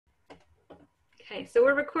Okay, so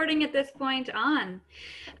we're recording at this point on.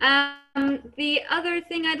 The other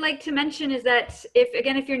thing I'd like to mention is that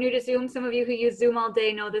if you're new to Zoom, some of you who use Zoom all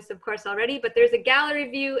day know this of course already, but there's a gallery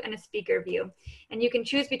view and a speaker view. And you can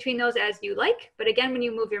choose between those as you like. But again, when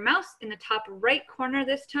you move your mouse in the top right corner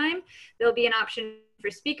this time, there'll be an option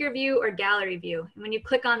for speaker view or gallery view. And when you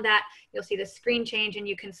click on that, you'll see the screen change and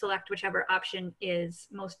you can select whichever option is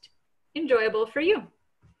most enjoyable for you.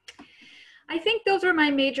 I think those are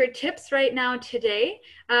my major tips right now today.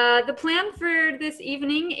 The plan for this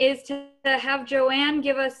evening is to have Joanne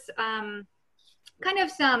give us kind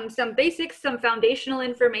of some basics, some foundational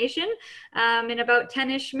information in about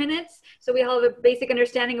 10-ish minutes. So we all have a basic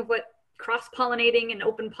understanding of what cross-pollinating and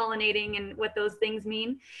open pollinating and what those things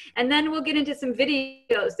mean. And then we'll get into some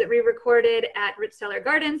videos that we recorded at Rich Cellar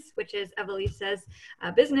Gardens, which is Evelisa's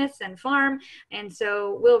business and farm. And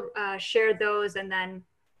so we'll share those and then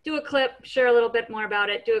do a clip, share a little bit more about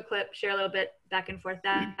it, do a clip, share a little bit, back and forth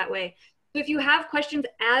that way. If you have questions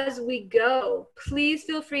as we go, please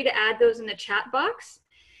feel free to add those in the chat box.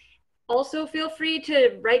 Also feel free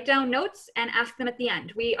to write down notes and ask them at the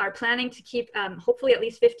end. We are planning to keep hopefully at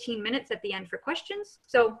least 15 minutes at the end for questions.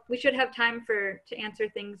 So we should have time to answer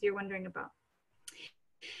things you're wondering about.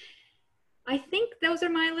 I think those are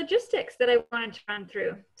my logistics that I wanted to run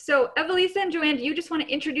through. So Evelisa and Joanne, do you just want to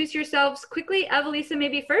introduce yourselves quickly? Evelisa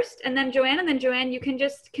maybe first, and then Joanne, you can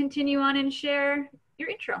just continue on and share your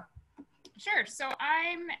intro. Sure. So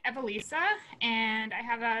I'm Evelisa, and I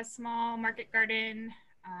have a small market garden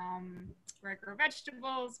where I grow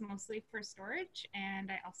vegetables, mostly for storage,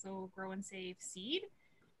 and I also grow and save seed.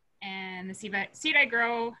 And the seed I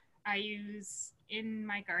grow, I use in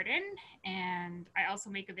my garden, and I also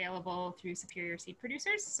make available through Superior Seed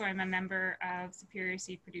Producers. So I'm a member of Superior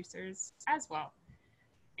Seed Producers as well.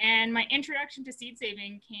 And my introduction to seed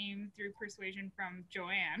saving came through persuasion from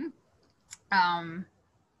Joanne.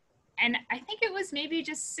 And I think it was maybe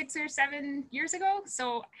just 6 or 7 years ago.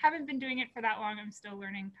 So I haven't been doing it for that long. I'm still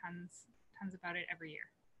learning tons about it every year.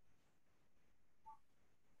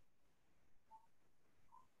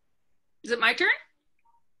 Is it my turn?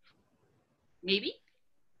 Maybe.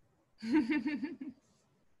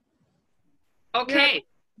 Okay.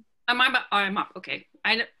 I'm up. Okay.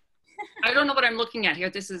 I don't know what I'm looking at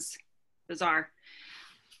here. This is bizarre.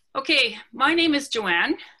 Okay. My name is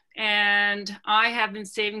Joanne, and I have been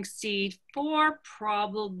saving seed for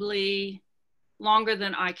probably longer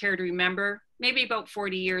than I care to remember, maybe about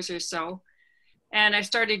 40 years or so. And I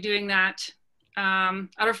started doing that out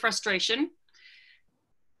of frustration.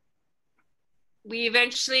 We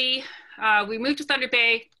eventually, we moved to Thunder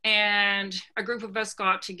Bay, and a group of us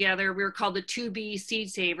got together. We were called the 2B Seed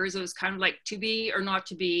Savers. It was kind of like to be or not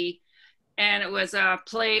to be. And it was a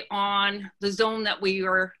play on the zone that we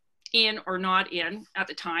were in or not in at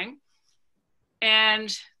the time.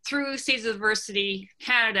 And through Seeds of Diversity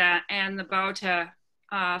Canada and the Bauta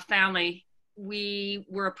family, we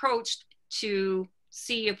were approached to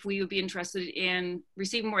see if we would be interested in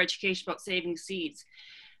receiving more education about saving seeds.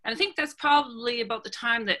 And I think that's probably about the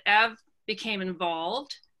time that Ev became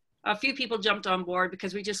involved. A few people jumped on board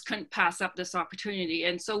because we just couldn't pass up this opportunity.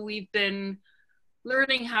 And so we've been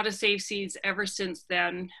learning how to save seeds ever since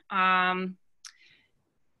then. I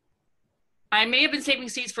may have been saving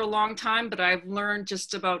seeds for a long time, but I've learned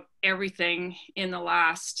just about everything in the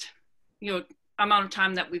last, amount of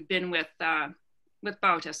time that we've been with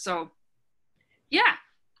Bauta. So yeah.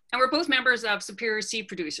 And we're both members of Superior Seed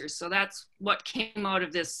Producers. So that's what came out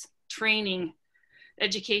of this training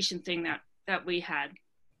education thing that we had.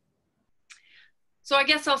 So I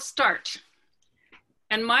guess I'll start.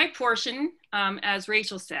 And my portion, as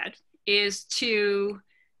Rachel said, is to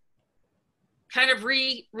kind of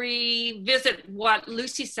revisit what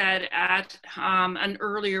Lucy said at an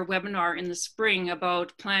earlier webinar in the spring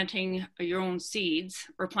about planting your own seeds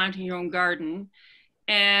or planting your own garden,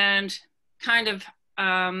 and kind of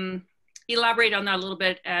elaborate on that a little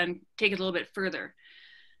bit and take it a little bit further.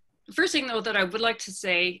 The first thing though that I would like to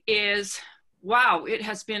say is, wow, it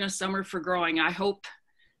has been a summer for growing. I hope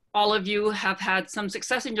all of you have had some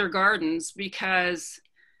success in your gardens, because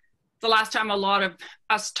the last time a lot of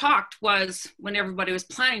us talked was when everybody was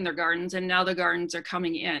planting their gardens, and now the gardens are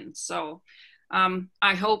coming in. So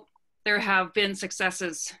I hope there have been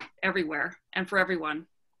successes everywhere and for everyone.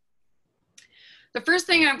 The first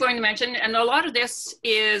thing I'm going to mention, and a lot of this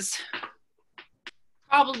is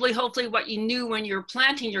probably hopefully what you knew when you were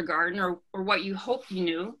planting your garden, or what you hope you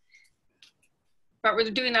knew, but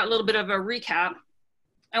we're doing that little bit of a recap.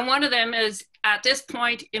 And one of them is, at this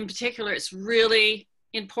point in particular, it's really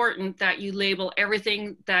important that you label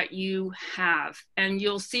everything that you have. And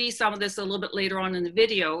you'll see some of this a little bit later on in the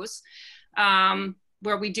videos.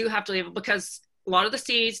 where we do have to label, because a lot of the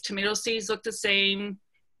seeds, tomato seeds look the same,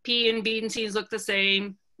 pea and bean seeds look the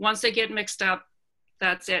same. Once they get mixed up,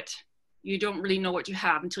 that's it. You don't really know what you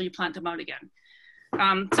have until you plant them out again.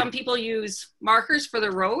 Some people use markers for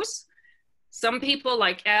the rows. Some people,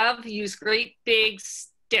 like Ev, use great big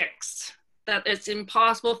sticks that it's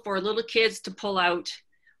impossible for little kids to pull out.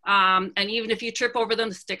 And even if you trip over them,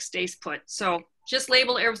 the stick stays put. So just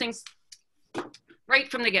label everything right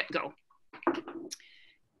from the get-go.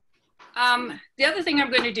 The other thing I'm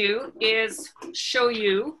going to do is show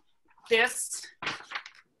you this.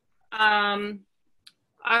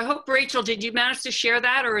 I hope, Rachel, did you manage to share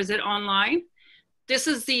that, or is it online? This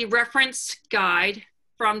is the reference guide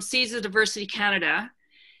from Seeds of Diversity Canada.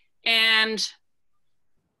 And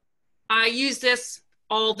I use this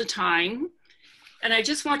all the time. And I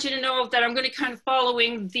just want you to know that I'm going to kind of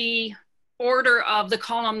following the order of the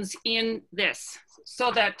columns in this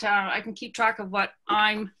so that I can keep track of what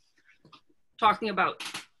I'm talking about.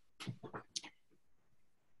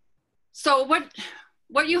 So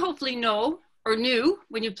what you hopefully know or knew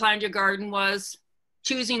when you planned your garden was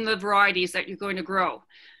choosing the varieties that you're going to grow.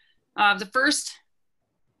 The first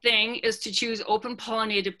thing is to choose open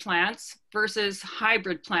pollinated plants versus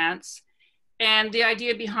hybrid plants. And the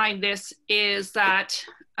idea behind this is that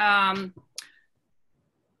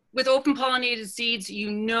with open pollinated seeds,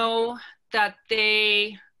 you know that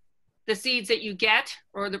the seeds that you get,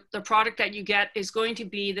 or the product that you get, is going to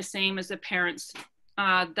be the same as the parents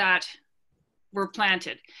that were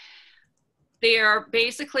planted. They are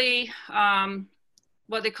basically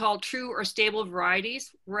what they call true or stable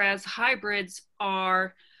varieties, whereas hybrids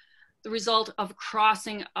are the result of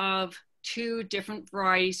crossing of two different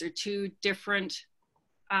varieties or two different,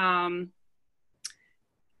 the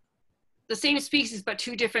same species, but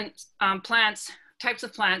two different types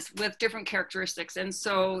of plants with different characteristics. And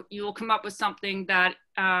so you will come up with something that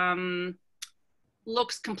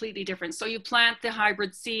looks completely different. So you plant the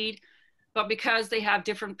hybrid seed, but because they have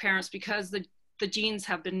different parents, because the genes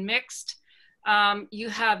have been mixed, you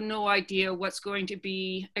have no idea what's going to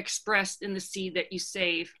be expressed in the seed that you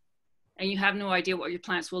save. And you have no idea what your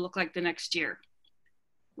plants will look like the next year.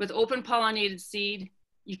 With open pollinated seed,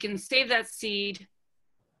 you can save that seed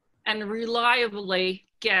and reliably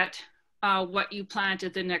get what you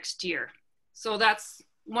planted the next year. So that's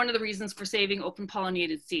one of the reasons for saving open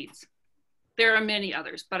pollinated seeds. There are many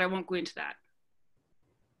others, but I won't go into that.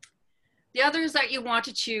 The others that you want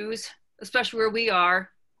to choose, especially where we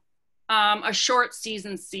are, a short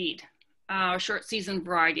season seed. Short season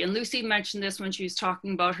variety. And Lucy mentioned this when she was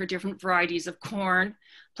talking about her different varieties of corn,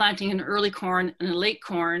 planting an early corn and a late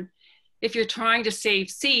corn. If you're trying to save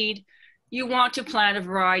seed, you want to plant a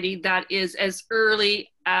variety that is as early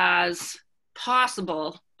as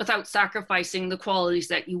possible without sacrificing the qualities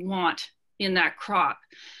that you want in that crop.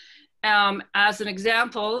 As an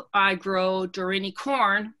example, I grow Dorani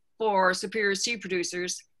corn for Superior Seed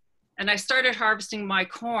Producers, and I started harvesting my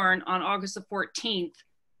corn on August the 14th.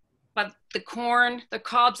 But the corn, the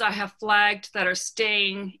cobs I have flagged that are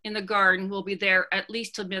staying in the garden will be there at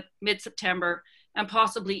least till mid-September, and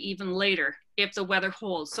possibly even later if the weather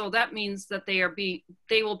holds. So that means that they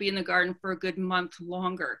will be in the garden for a good month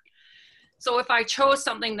longer. So if I chose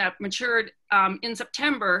something that matured in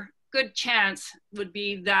September, good chance would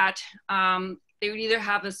be that they would either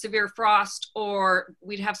have a severe frost, or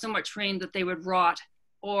we'd have so much rain that they would rot,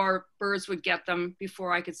 or birds would get them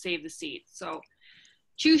before I could save the seed. So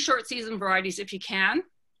choose short season varieties if you can.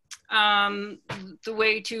 The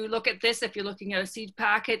way to look at this, if you're looking at a seed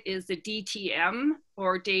packet, is the DTM,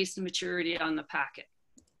 or days to maturity, on the packet.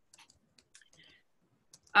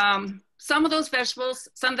 Some of those vegetables,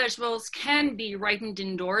 some vegetables can be ripened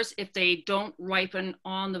indoors if they don't ripen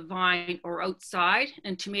on the vine or outside,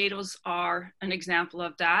 and tomatoes are an example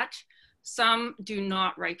of that. Some do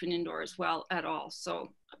not ripen indoors well at all,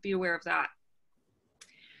 so be aware of that.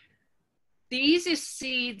 The easiest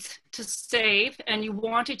seeds to save, and you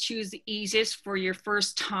want to choose the easiest for your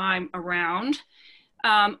first time around,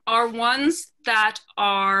 are ones that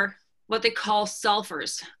are what they call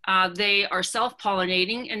selfers. They are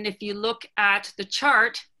self-pollinating, and if you look at the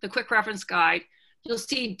chart, the quick reference guide, you'll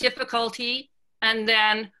see difficulty and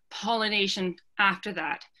then pollination after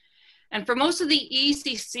that. And for most of the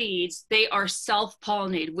easy seeds, they are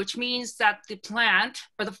self-pollinated, which means that the plant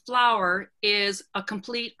or the flower is a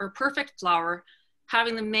complete or perfect flower,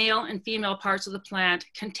 having the male and female parts of the plant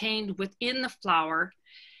contained within the flower.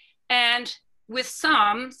 And with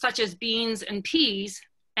some, such as beans and peas,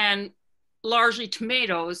 and largely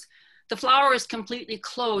tomatoes, the flower is completely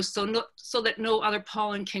closed so that no other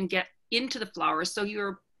pollen can get into the flower. So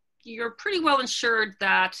you're pretty well ensured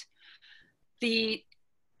that the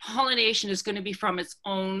pollination is going to be from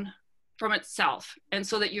itself, and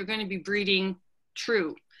so that you're going to be breeding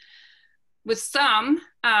true. With some,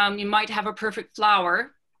 you might have a perfect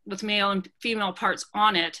flower with male and female parts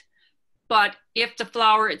on it, but if the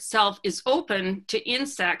flower itself is open to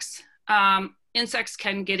insects, insects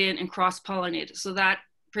can get in and cross-pollinate, so that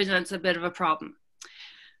presents a bit of a problem.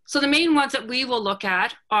 So the main ones that we will look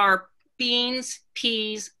at are beans,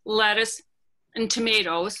 peas, lettuce, and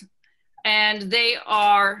tomatoes, and they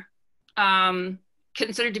are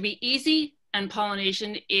considered to be easy, and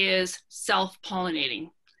pollination is self-pollinating.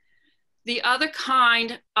 The other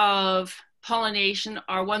kind of pollination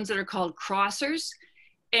are ones that are called crossers,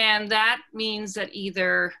 and that means that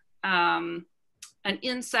either an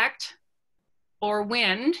insect or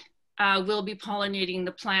wind will be pollinating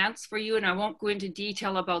the plants for you, and I won't go into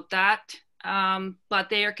detail about that, but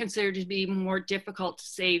they are considered to be more difficult to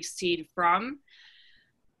save seed from.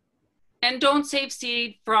 And don't save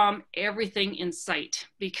seed from everything in sight,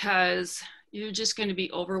 because you're just going to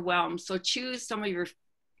be overwhelmed. So choose some of your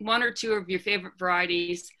one or two of your favorite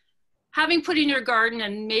varieties. Having put in your garden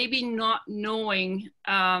and maybe not knowing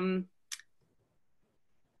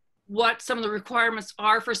what some of the requirements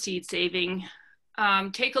are for seed saving,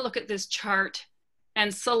 take a look at this chart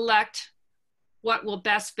and select what will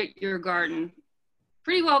best fit your garden.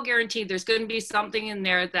 Pretty well guaranteed there's going to be something in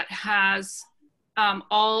there that has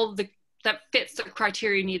that fits the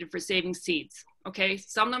criteria needed for saving seeds. Okay,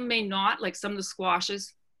 some of them may not, like some of the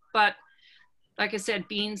squashes, but like I said,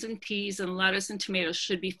 beans and peas and lettuce and tomatoes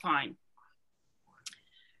should be fine.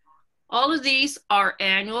 All of these are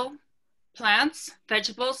annual plants,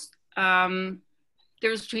 vegetables. The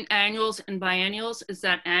difference between annuals and biennials is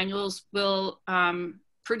that annuals will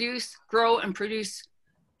grow and produce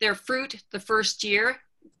their fruit the first year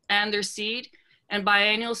and their seed, and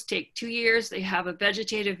biennials take 2 years. They have a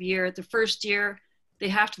vegetative year. The first year, they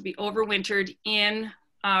have to be overwintered in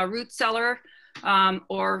a root cellar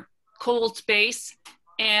or cold space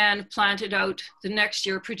and planted out the next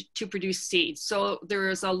year to produce seeds. So there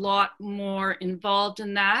is a lot more involved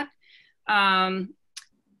in that.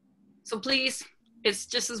 So please, it's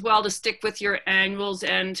just as well to stick with your annuals,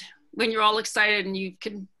 and when you're all excited and you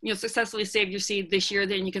can successfully save your seed this year,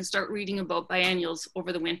 then you can start reading about biennials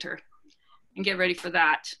over the winter and get ready for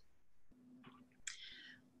that.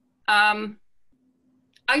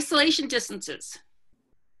 Isolation distances.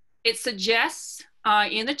 It suggests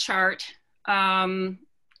in the chart, can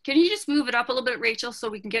you just move it up a little bit, Rachel, so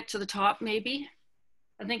we can get to the top maybe?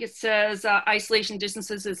 I think it says isolation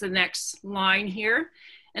distances is the next line here.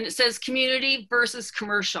 And it says community versus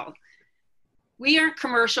commercial. We aren't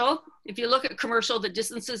commercial. If you look at commercial, the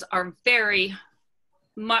distances are very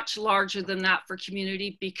much larger than that for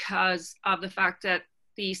community because of the fact that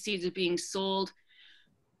the seeds are being sold.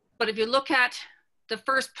 But if you look at the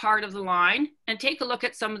first part of the line and take a look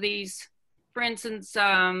at some of these, for instance,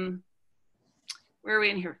 where are we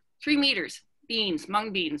in here? 3 meters, beans,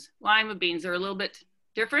 mung beans, lima beans are a little bit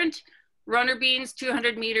different. Runner beans,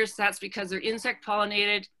 200 meters, that's because they're insect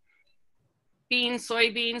pollinated. Beans,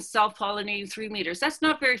 soybeans, self-pollinating 3 meters. That's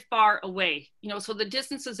not very far away, so the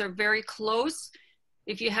distances are very close.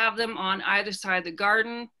 If you have them on either side of the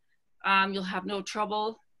garden, you'll have no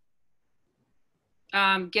trouble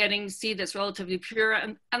getting seed that's relatively pure.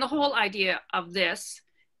 And the whole idea of this,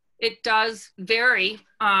 it does vary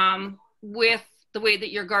with the way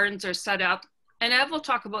that your gardens are set up. And Ev will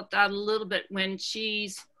talk about that a little bit when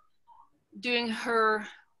she's doing her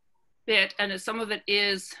bit, and some of it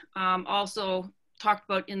is also talked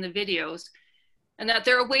about in the videos, and that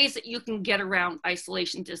there are ways that you can get around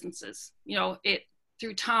isolation distances,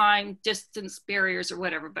 through time, distance barriers or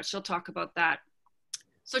whatever, but she'll talk about that.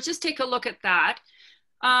 So just take a look at that.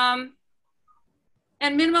 And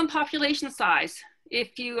minimum population size.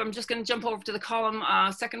 I'm just going to jump over to the column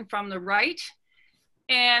second from the right.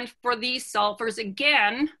 And for these sulfurs,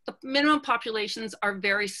 again, the minimum populations are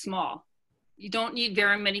very small. You don't need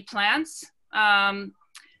very many plants. And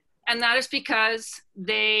that is because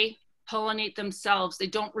they pollinate themselves. They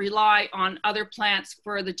don't rely on other plants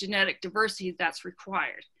for the genetic diversity that's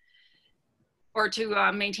required or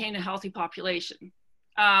to maintain a healthy population.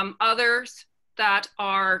 Others that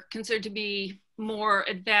are considered to be more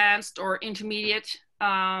advanced or intermediate,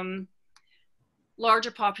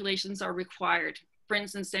 larger populations are required. For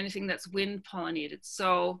instance, anything that's wind pollinated.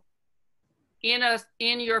 So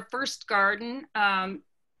in your first garden,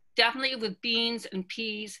 definitely with beans and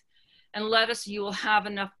peas and lettuce, you will have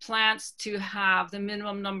enough plants to have the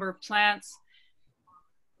minimum number of plants.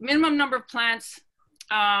 Minimum number of plants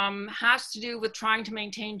has to do with trying to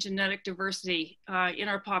maintain genetic diversity in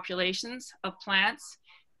our populations of plants.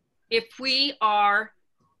 if we are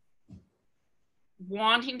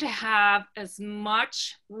wanting to have as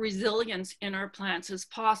much resilience in our plants as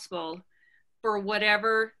possible for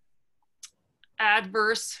whatever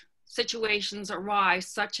adverse situations arise,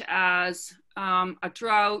 such as a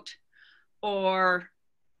drought or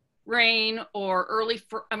rain or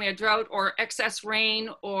a drought or excess rain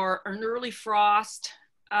or an early frost,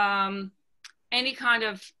 any kind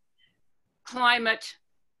of climate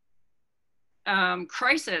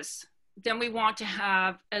crisis, then we want to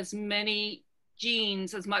have as many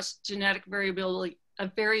genes, as much genetic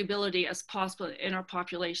variability as possible in our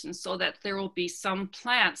population, so that there will be some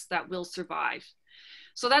plants that will survive.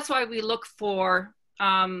 So that's why we look for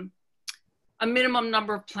a minimum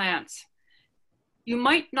number of plants. You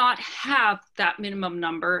might not have that minimum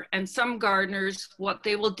number, and some gardeners, what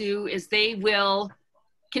they will do is they will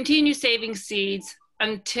continue saving seeds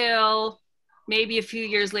until maybe a few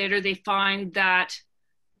years later they find that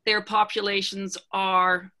their populations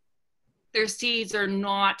their seeds are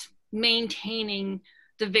not maintaining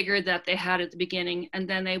the vigor that they had at the beginning, and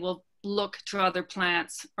then they will look to other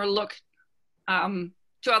plants or look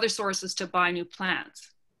to other sources to buy new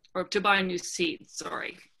plants or to buy new seeds,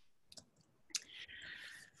 sorry.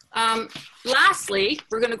 Lastly,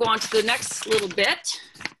 we're going to go on to the next little bit,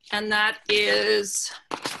 and that is,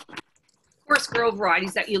 of course, grow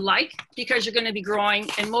varieties that you like, because you're going to be growing,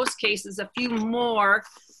 in most cases, a few more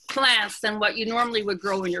plants than what you normally would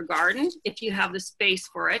grow in your garden if you have the space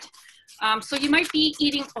for it. So you might be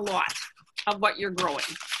eating a lot of what you're growing.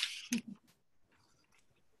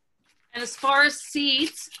 And as far as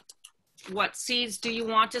seeds, what seeds do you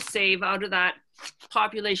want to save out of that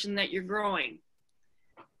population that you're growing?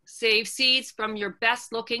 Save seeds from your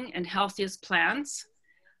best looking and healthiest plants.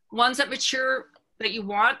 Ones that mature that you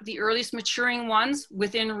want, the earliest maturing ones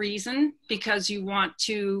within reason, because you want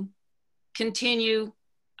to continue,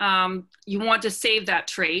 you want to save that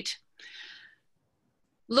trait.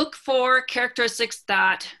 Look for characteristics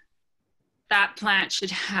that that plant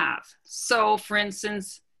should have. So for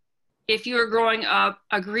instance, if you are growing up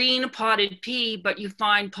a green potted pea, but you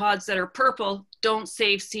find pods that are purple, don't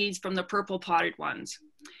save seeds from the purple potted ones.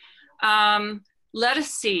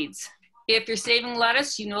 Lettuce seeds. If you're saving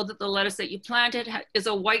lettuce, you know that the lettuce that you planted is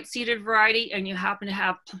a white seeded variety and you happen to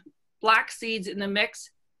have black seeds in the mix,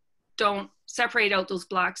 don't separate out those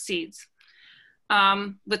black seeds.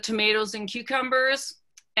 With tomatoes and cucumbers,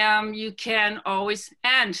 you can always,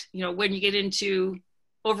 and you know, when you get into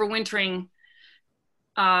overwintering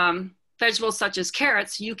vegetables such as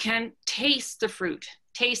carrots, you can taste the fruit,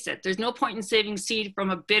 taste it. There's no point in saving seed from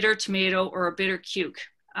a bitter tomato or a bitter cuke.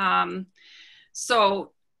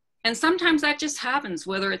 And sometimes that just happens,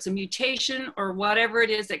 whether it's a mutation or whatever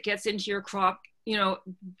it is that gets into your crop, you know,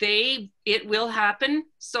 it will happen.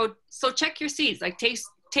 So check your seeds, like taste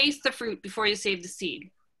the fruit before you save the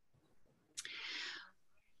seed.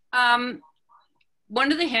 One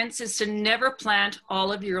of the hints is to never plant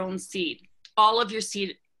all of your own seed, all of your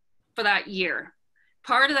seed for that year.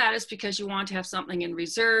 Part of that is because you want to have something in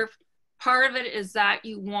reserve. Part of it is that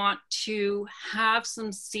you want to have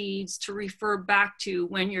some seeds to refer back to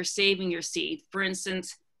when you're saving your seed. For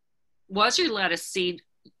instance, was your lettuce seed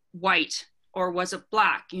white or was it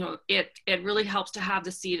black? You know, it really helps to have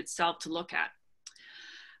the seed itself to look at.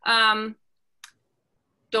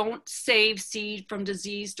 Don't save seed from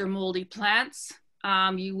diseased or moldy plants.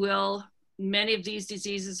 Many of these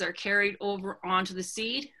diseases are carried over onto the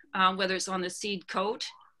seed, whether it's on the seed coat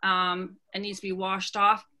and needs to be washed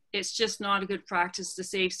off. It's just not a good practice to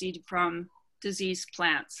save seed from diseased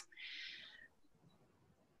plants.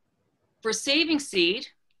 For saving seed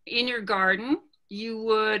in your garden, you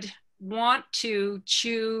would want to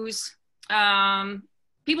choose,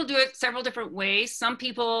 people do it several different ways. Some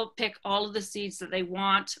people pick all of the seeds that they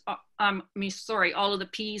want, all of the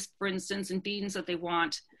peas, for instance, and beans that they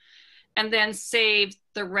want, and then save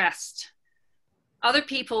the rest. Other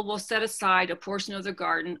people will set aside a portion of the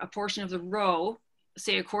garden, a portion of the row,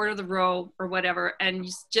 say a quarter of the row or whatever, and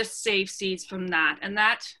just save seeds from that. And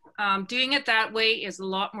that, doing it that way is a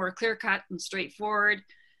lot more clear-cut and straightforward,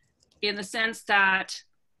 in the sense that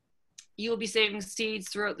you will be saving seeds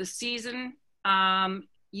throughout the season.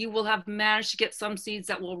 You will have managed to get some seeds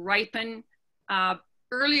that will ripen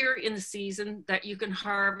earlier in the season that you can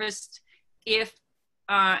harvest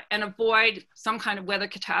and avoid some kind of weather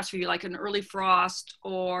catastrophe like an early frost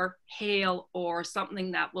or hail or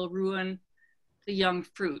something that will ruin the young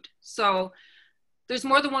fruit. So there's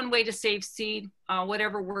more than one way to save seed,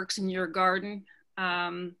 whatever works in your garden.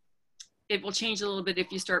 It will change a little bit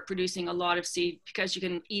if you start producing a lot of seed, because you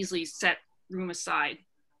can easily set room aside.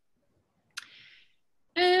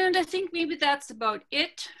 And I think maybe that's about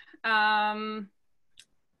it. The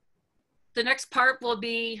next part will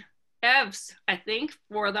be Ev's, I think,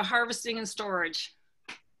 for the harvesting and storage.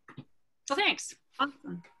 So thanks.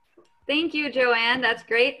 Awesome. Thank you, Joanne. That's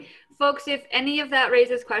great. Folks, if any of that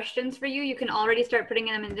raises questions for you, you can already start putting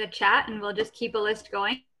them into chat and we'll just keep a list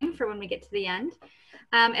going for when we get to the end.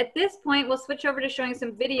 At this point, we'll switch over to showing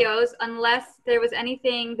some videos unless there was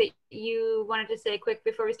anything that you wanted to say quick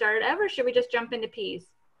before we started, Ev, or should we just jump into peas?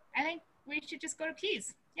 I think we should just go to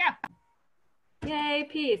peas. Yeah. Yay,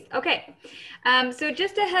 peas. Okay, so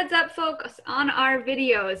just a heads up, folks, on our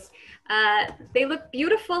videos. They look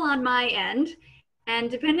beautiful on my end, and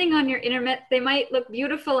depending on your internet, they might look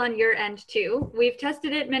beautiful on your end too. We've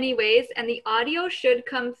tested it many ways, and the audio should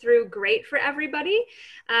come through great for everybody,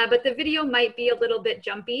 but the video might be a little bit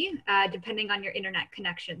jumpy, depending on your internet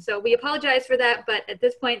connection. So we apologize for that, but at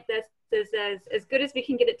this point, this is as good as we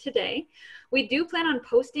can get it today. We do plan on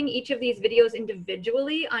posting each of these videos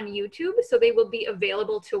individually on YouTube, so they will be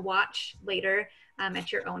available to watch later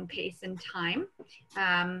at your own pace and time.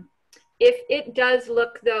 If it does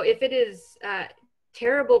look, though, if it is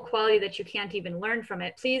terrible quality that you can't even learn from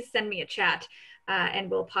it, please send me a chat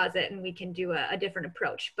and we'll pause it and we can do a different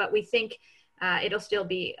approach. But we think it'll still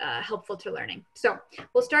be helpful to learning. So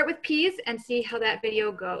we'll start with peas and see how that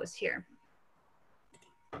video goes here.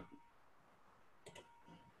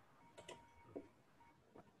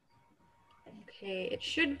 Okay, it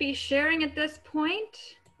should be sharing at this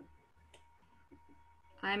point.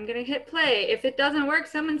 I'm gonna hit play. If it doesn't work,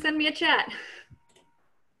 someone send me a chat.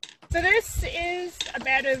 So this is a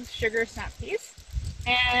bed of sugar snap peas,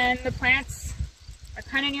 and the plants are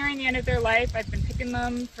kind of nearing the end of their life. I've been picking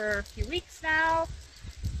them for a few weeks now,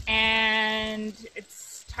 and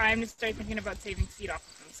it's time to start thinking about saving seed off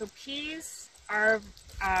of them. So peas are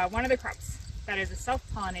one of the crops that is a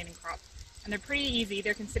self-pollinating crop. And they're pretty easy.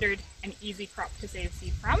 They're considered an easy crop to save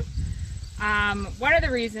seed from. One of the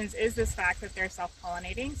reasons is this fact that they're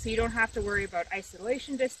self-pollinating, so you don't have to worry about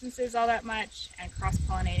isolation distances all that much and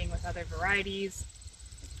cross-pollinating with other varieties.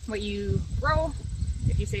 What you grow,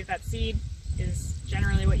 if you save that seed, is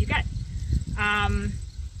generally what you get.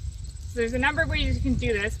 So there's a number of ways you can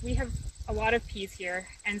do this. We have a lot of peas here,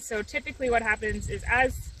 and so typically what happens is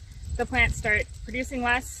as the plants start producing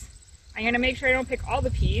less, I'm going to make sure I don't pick all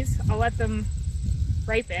the peas. I'll let them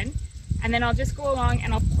ripen, and then I'll just go along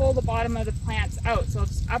and I'll pull the bottom of the plants out. So I'll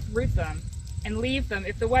just uproot them and leave them,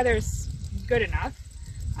 if the weather's good enough,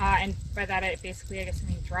 and by that I basically, I guess I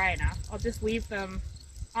mean dry enough, I'll just leave them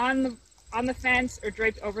on the fence or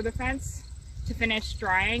draped over the fence to finish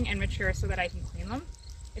drying and mature so that I can clean them.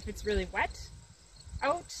 If it's really wet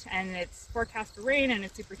out and it's forecast for rain and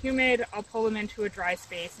it's super humid, I'll pull them into a dry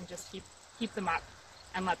space and just keep them up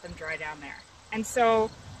and let them dry down there. And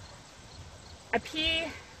so a pea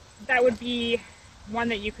that would be one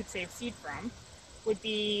that you could save seed from would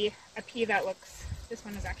be a pea that looks, this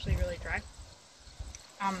one is actually really dry.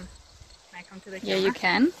 Can I come to the camera? Yeah, you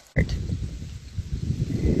can.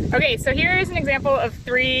 Okay, so here is an example of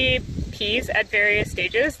 3 peas at various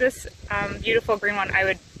stages. This beautiful green one I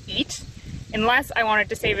would eat unless I wanted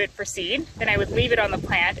to save it for seed. Then I would leave it on the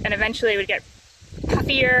plant and eventually it would get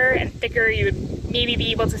puffier and thicker. You would maybe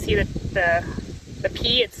be able to see the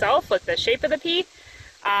pea itself, like the shape of the pea.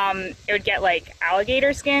 It would get like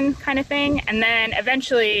alligator skin kind of thing, and then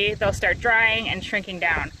eventually they'll start drying and shrinking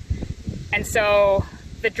down. And so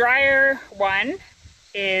the drier one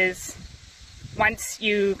is once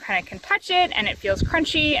you kind of can touch it and it feels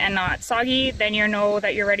crunchy and not soggy, then you know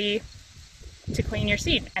that you're ready to clean your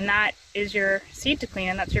seed, and that is your seed to clean,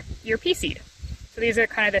 and that's your pea seed. So these are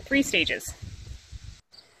kind of the 3 stages.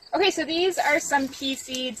 Okay, so these are some pea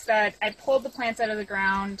seeds that I pulled the plants out of the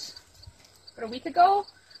ground about a week ago.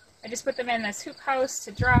 I just put them in this hoop house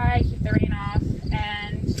to dry, keep the rain off,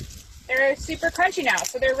 and they're super crunchy now,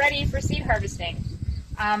 so they're ready for seed harvesting.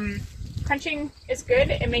 Crunching is good.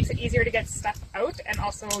 It makes it easier to get stuff out, and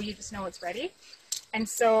also you just know it's ready. And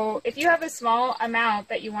so if you have a small amount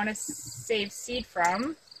that you want to save seed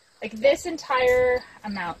from, like this entire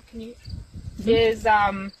amount is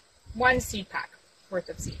 1 seed pack worth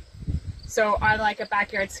of seed. So on like a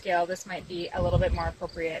backyard scale, this might be a little bit more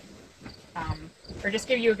appropriate, or just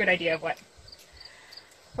give you a good idea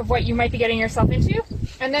of what you might be getting yourself into.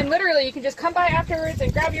 And then literally you can just come by afterwards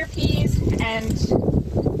and grab your peas and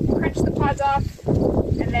crunch the pods off,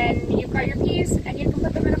 and then you've got your peas and you can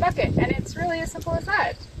put them in a bucket, and it's really as simple as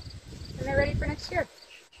that. And they're ready for next year.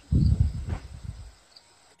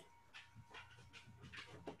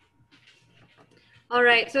 All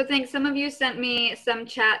right, so thanks. Some of you sent me some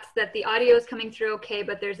chats that the audio is coming through okay,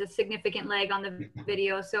 but there's a significant lag on the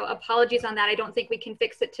video. So apologies on that. I don't think we can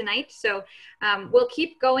fix it tonight. So we'll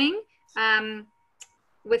keep going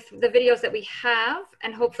with the videos that we have,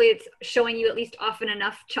 and hopefully it's showing you at least often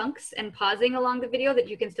enough chunks and pausing along the video that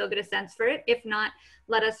you can still get a sense for it. If not,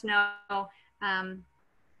 let us know, and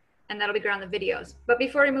that'll be great on the videos. But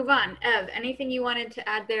before we move on, Ev, anything you wanted to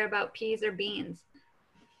add there about peas or beans?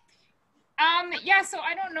 Yeah, so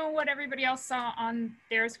I don't know what everybody else saw on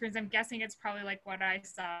their screens. I'm guessing it's probably like what I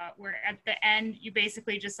saw, where at the end, you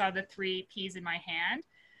basically just saw the 3 peas in my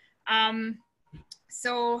hand.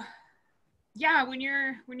 So yeah, when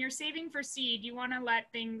you're saving for seed, you want to let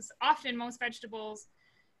things, often most vegetables,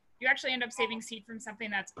 you actually end up saving seed from something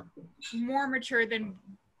that's more mature than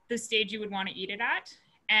the stage you would want to eat it at.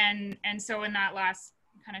 And so in that last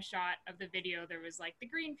kind of shot of the video, there was like the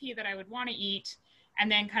green pea that I would want to eat, and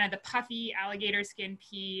then kind of the puffy alligator skin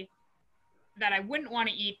pea that I wouldn't want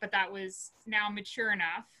to eat, but that was now mature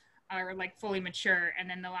enough, or like fully mature. And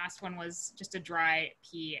then the last one was just a dry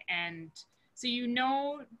pea. And so you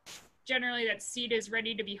know generally that seed is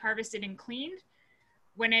ready to be harvested and cleaned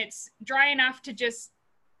when it's dry enough to just,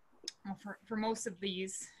 well, for most of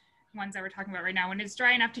these ones that we're talking about right now, when it's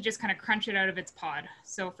dry enough to just kind of crunch it out of its pod.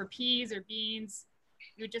 So for peas or beans,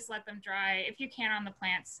 you would just let them dry, if you can, on the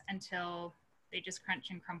plants until they just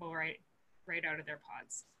crunch and crumble right out of their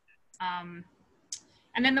pods.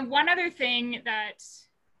 And then the one other thing that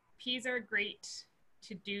peas are great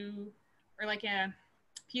to do, or like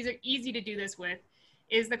peas are easy to do this with,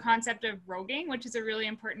 is the concept of roguing, which is a really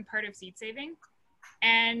important part of seed saving.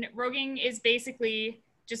 And roguing is basically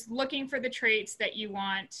just looking for the traits that you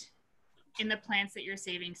want in the plants that you're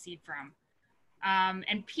saving seed from.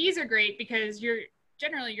 And peas are great because you're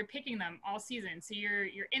picking them all season. So you're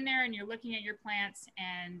in there and you're looking at your plants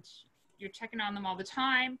and you're checking on them all the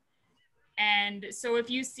time. And so if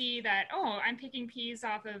you see that, oh, I'm picking peas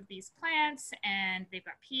off of these plants and they've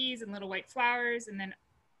got peas and little white flowers, and then,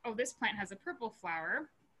 oh, this plant has a purple flower,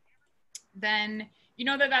 then you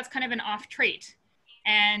know that that's kind of an off trait.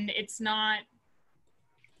 And it's not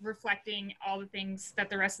reflecting all the things that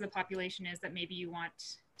the rest of the population is that maybe you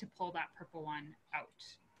want to pull that purple one out.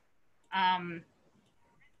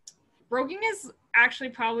 Roguing is actually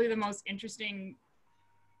probably the most interesting,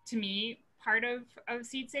 to me, part of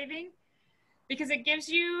seed saving, because it gives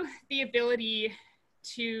you the ability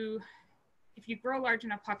to, if you grow large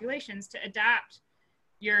enough populations, to adapt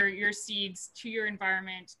your seeds to your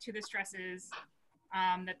environment, to the stresses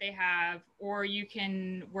that they have, or you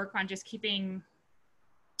can work on just keeping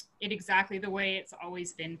it exactly the way it's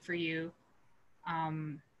always been for you.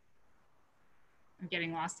 I'm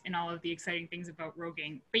getting lost in all of the exciting things about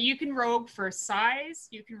roguing. But you can rogue for size,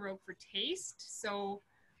 you can rogue for taste. So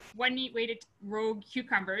one neat way to rogue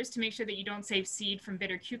cucumbers, to make sure that you don't save seed from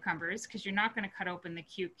bitter cucumbers, because you're not going to cut open the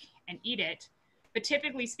cuke and eat it. But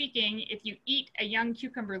typically speaking, if you eat a young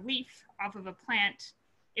cucumber leaf off of a plant,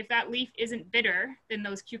 if that leaf isn't bitter, then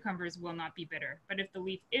those cucumbers will not be bitter. But if the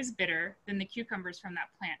leaf is bitter, then the cucumbers from that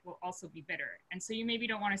plant will also be bitter. And so you maybe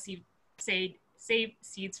don't want to save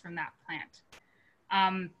seeds from that plant.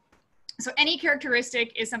 So any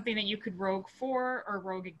characteristic is something that you could rogue for or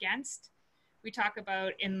rogue against. We talk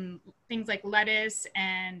about in things like lettuce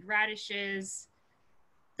and radishes,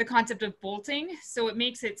 the concept of bolting. So it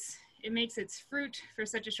makes its fruit for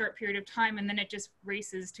such a short period of time, and then it just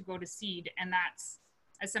races to go to seed. And that's,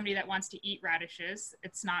 as somebody that wants to eat radishes,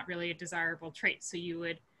 it's not really a desirable trait. So you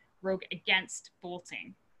would rogue against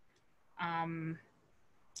bolting.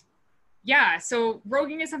 Yeah, so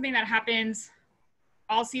roguing is something that happens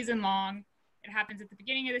all season long. It happens at the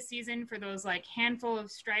beginning of the season for those like handful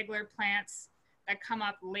of straggler plants that come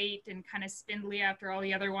up late and kind of spindly after all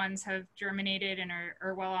the other ones have germinated and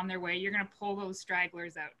are well on their way. You're going to pull those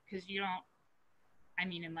stragglers out because you don't, I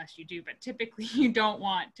mean, unless you do, but typically you don't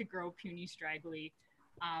want to grow puny, straggly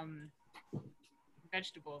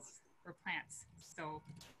vegetables or plants. So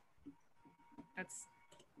that's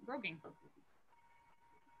roguing.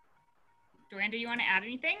 Joanne, do you want to add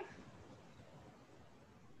anything?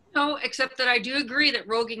 No, except that I do agree that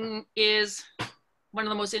roguing is one of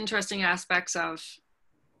the most interesting aspects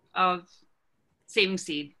of saving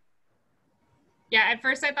seed. Yeah, at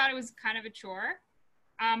first I thought it was kind of a chore,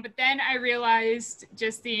 but then I realized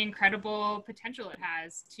just the incredible potential it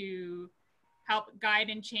has to help guide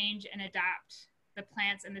and change and adapt the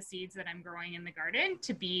plants and the seeds that I'm growing in the garden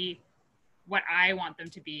to be what I want them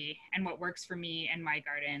to be and what works for me and my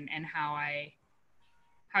garden and how I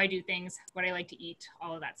do things, what I like to eat,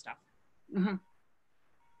 all of that stuff. Mm-hmm.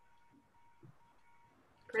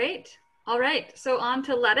 Great. All right. So on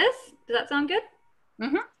to lettuce. Does that sound good?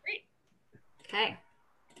 Mm-hmm. Great. Okay.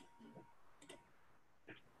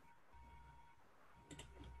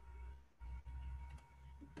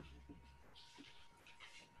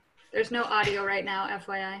 There's no audio right now,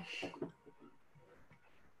 FYI.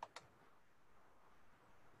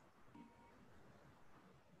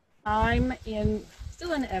 I'm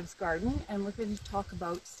still in Ev's garden, and we're going to talk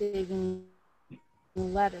about saving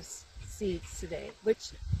lettuce seeds today,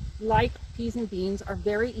 which, like peas and beans, are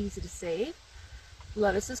very easy to save.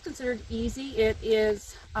 Lettuce is considered easy. It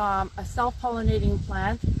is a self-pollinating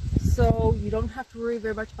plant, so you don't have to worry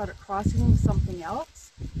very much about it crossing with something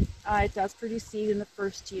else. It does produce seed in the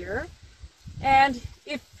first year. And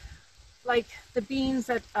if, like the beans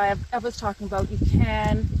that I was talking about, if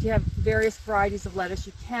you have various varieties of lettuce,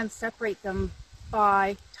 you can separate them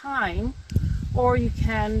by time, or you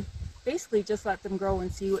can basically just let them grow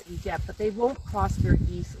and see what you get, but they won't cross very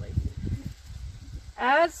easily.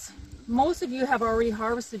 As most of you have already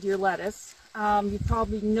harvested your lettuce, you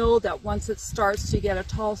probably know that once it starts to get a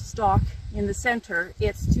tall stalk in the center,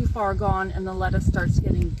 it's too far gone and the lettuce starts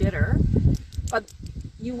getting bitter. But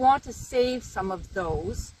you want to save some of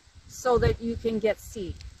those so that you can get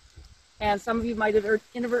seed. And some of you might have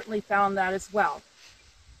inadvertently found that as well.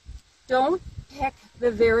 Don't pick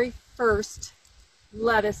the very first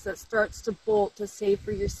lettuce that starts to bolt to save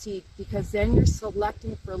for your seed, because then you're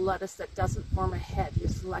selecting for a lettuce that doesn't form a head. You're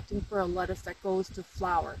selecting for a lettuce that goes to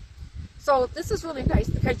flower. So this is really nice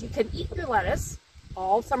because you can eat your lettuce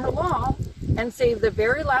all summer long and save the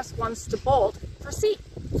very last ones to bolt for seed.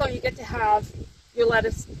 So you get to have your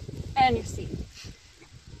lettuce and your seed.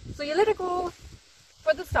 So you let it go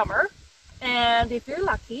for the summer, and if you're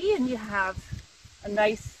lucky and you have a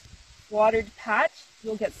nice watered patch,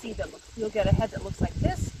 you'll get you'll get a head that looks like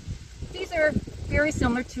this. These are very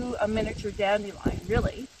similar to a miniature dandelion,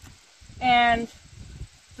 really. And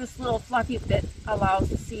this little fluffy bit allows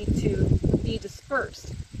the seed to be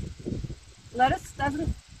dispersed. Lettuce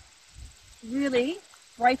doesn't really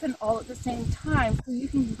ripen all at the same time, so you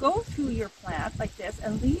can go through your plant like this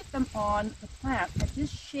and leave them on the plant and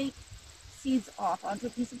just shake seeds off onto a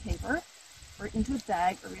piece of paper or into a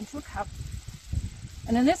bag or into a cup.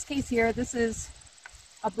 And in this case here, this is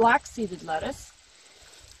a black seeded lettuce,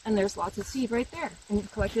 and there's lots of seed right there. And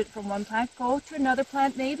you've collected it from one plant. Go to another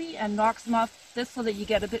plant maybe and knock some off this so that you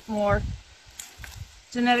get a bit more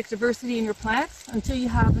genetic diversity in your plants until you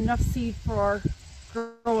have enough seed for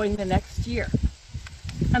growing the next year.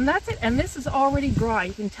 And that's it. And this is already dry.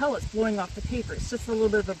 You can tell it's blowing off the paper. It's just a little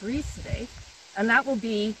bit of a breeze today. And that will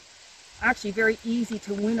be actually very easy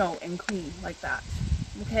to winnow and clean like that.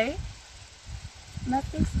 Okay? And that's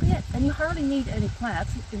basically it. And you hardly need any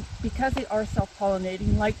plants because they are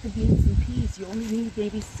self-pollinating, like the beans and peas. You only need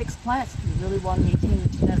maybe 6 plants if you really want to maintain the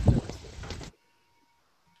genetic diversity.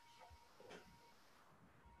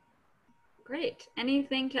 Great.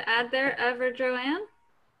 Anything to add there, Ev or Joanne?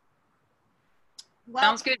 Well,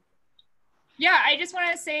 Sounds good. yeah, I just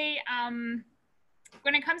want to say,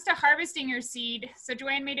 when it comes to harvesting your seed, so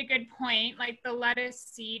Joanne made a good point, like the lettuce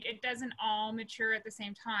seed, it doesn't all mature at the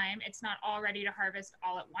same time. It's not all ready to harvest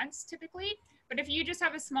all at once typically. But if you just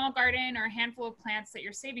have a small garden or a handful of plants that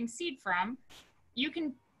you're saving seed from, you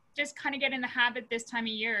can just kind of get in the habit this time of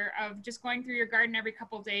year of just going through your garden every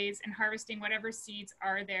couple of days and harvesting whatever seeds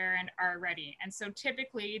are there and are ready. And so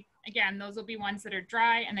typically, again, those will be ones that are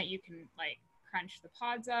dry and that you can like crunch the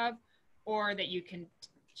pods of, or that you can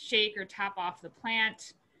shake or tap off the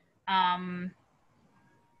plant. And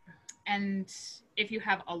if you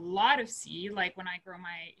have a lot of seed, like when I grow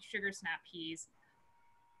my sugar snap peas,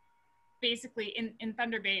 basically in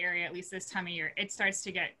Thunder Bay area, at least this time of year, it starts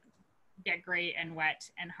to get gray and wet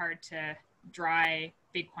and hard to dry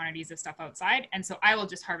big quantities of stuff outside. And so I will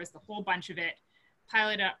just harvest the whole bunch of it, pile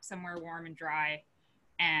it up somewhere warm and dry,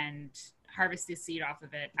 and harvest the seed off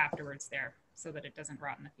of it afterwards there so that it doesn't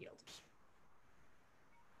rot in the field.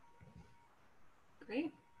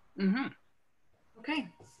 Great. Mm-hmm. Okay.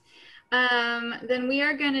 Then we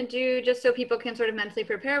are going to do, just so people can sort of mentally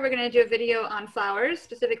prepare, we're going to do a video on flowers,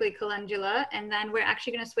 specifically calendula, and then we're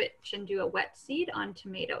actually going to switch and do a wet seed on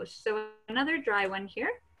tomatoes. So another dry one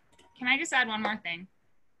here. Can I just add one more thing?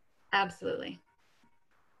 Absolutely.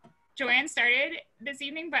 Joanne started this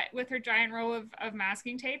evening but with her giant roll of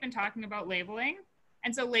masking tape and talking about labeling.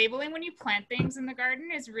 And so labeling when you plant things in the garden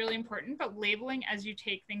is really important, but labeling as you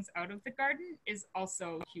take things out of the garden is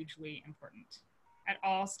also hugely important at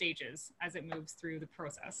all stages as it moves through the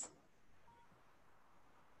process.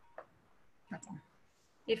 That's all.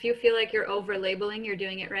 If you feel like you're over labeling, you're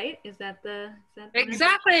doing it right. Is that the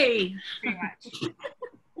Exactly. Pretty much.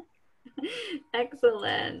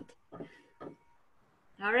 Excellent.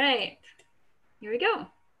 All right. here we go.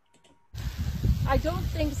 I don't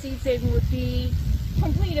think seed saving would be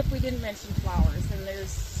complete if we didn't mention flowers. And there's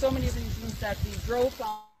so many reasons that we grow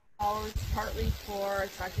flowers, partly for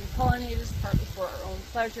attracting pollinators, partly for our own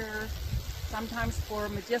pleasure, sometimes for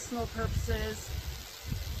medicinal purposes.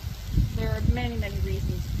 There are many, many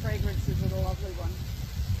reasons. Fragrance is a lovely one.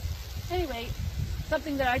 Anyway,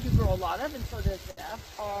 something that I do grow a lot of, and so does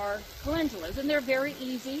Ev, are calendulas. And they're very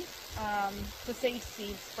easy to save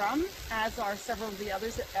seeds from, as are several of the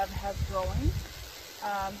others that Ev has growing.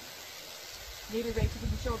 Maybe Rachel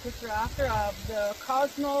can show a picture after of the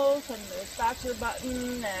cosmos and the spatula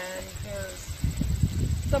button, and there's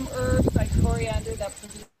some herbs like coriander that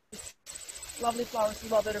produce lovely flowers as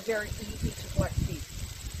well that are very easy to collect seeds.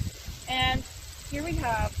 And here we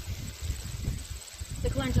have the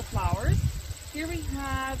calendula flowers. Here we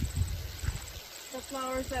have the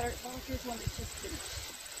flowers that are, oh, here's one that's just finished.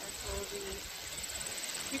 And so the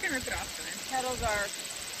You can rip it off for petals are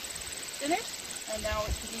finished, and now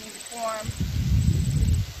it's beginning to form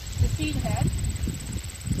the seed head.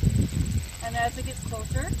 And as it gets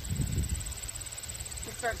closer,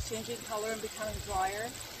 it starts changing color and becoming drier.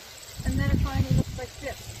 And then it finally looks like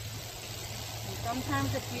this. And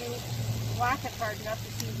sometimes if you whack it hard enough,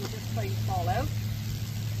 the seeds will just plain fall out.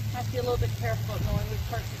 Have to be a little bit careful about knowing which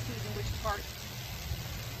part's the seed and which part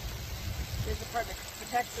is the part that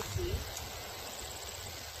protects the seed.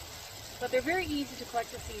 But they're very easy to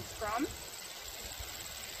collect the seeds from.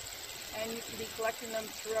 And you can be collecting them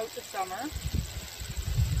throughout the summer.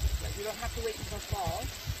 But you don't have to wait until fall.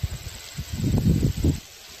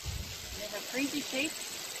 They have crazy shapes.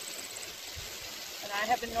 And I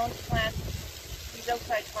have been known to plant these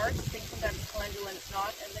outside parts, think sometimes it's calendula and it's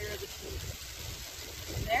not, and there are the seeds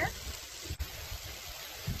in there.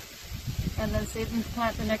 And then save them to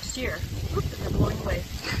plant the next year. Oops, they're blowing away.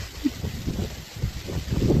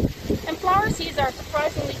 And flower seeds are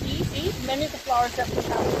surprisingly easy. Many of the flowers that we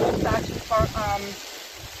have in old-fashioned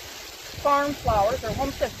farm flowers or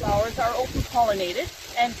homestead flowers are open pollinated,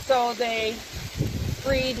 and so they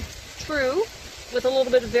breed true with a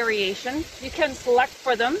little bit of variation. You can select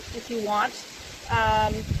for them if you want.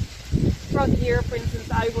 Throughout the year, for instance,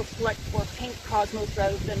 I will select for pink cosmos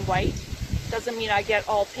rather than white. Doesn't mean I get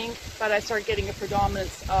all pink, but I start getting a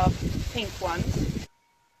predominance of pink ones.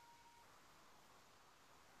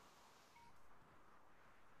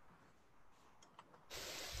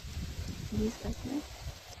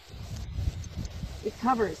 It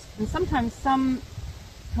covers, and sometimes some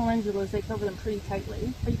calendulas, they cover them pretty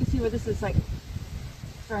tightly. But you can see where this is like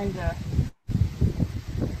starting to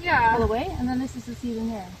pull away, and then this is the seed in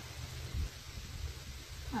there.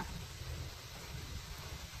 Huh.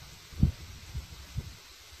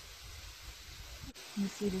 And the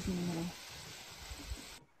seed is in the middle.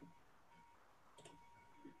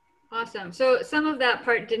 Awesome. So some of that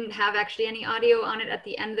part didn't have actually any audio on it at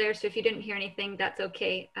the end there. So if you didn't hear anything, that's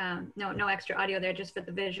okay. No extra audio there, just for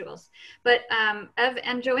the visuals. But Ev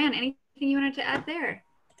and Joanne, anything you wanted to add there?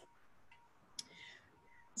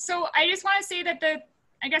 So I just want to say that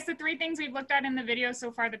I guess the three things we've looked at in the video so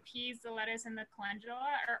far, the peas, the lettuce, and the calendula,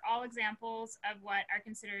 are all examples of what are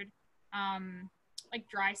considered like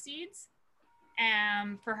dry seeds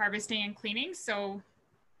for harvesting and cleaning. So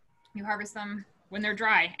you harvest them when they're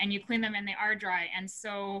dry, and you clean them and they are dry. And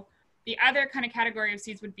so the other kind of category of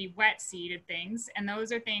seeds would be wet seeded things, and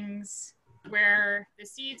those are things where the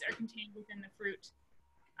seeds are contained within the fruit.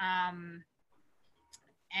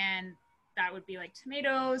 And that would be like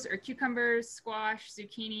tomatoes or cucumbers, squash,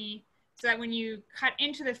 zucchini, so that when you cut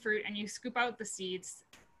into the fruit and you scoop out the seeds,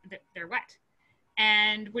 they're wet.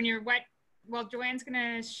 And when you're wet, well, Joanne's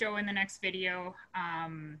gonna show in the next video,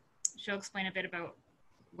 she'll explain a bit about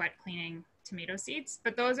wet cleaning tomato seeds,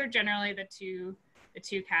 but those are generally the two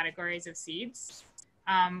categories of seeds.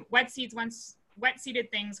 Wet seeded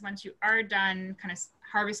things, once you are done kind of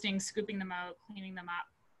harvesting, scooping them out, cleaning them up,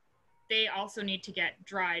 they also need to get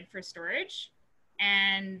dried for storage.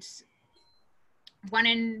 And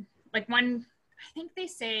I think they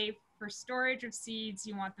say for storage of seeds,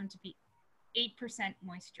 you want them to be 8%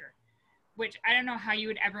 moisture, which I don't know how you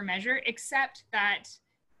would ever measure, except that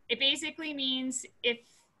it basically means if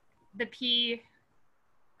the pea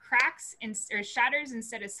cracks or shatters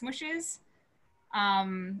instead of smushes,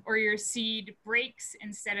 or your seed breaks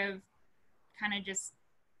instead of kind of just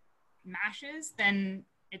mashes, then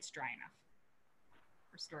it's dry enough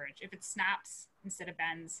for storage. If it snaps instead of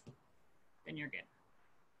bends, then you're good.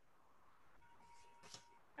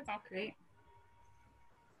 That's all. Great.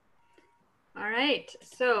 All right,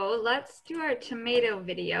 so let's do our tomato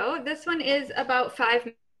video. This one is about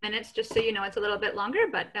 5 minutes, just so you know it's a little bit longer,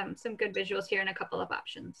 but some good visuals here and a couple of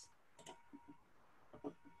options.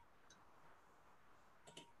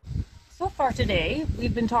 So far today,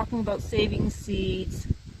 we've been talking about saving seeds,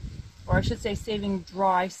 or I should say saving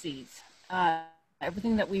dry seeds.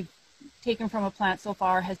 Everything that we've taken from a plant so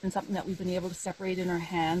far has been something that we've been able to separate in our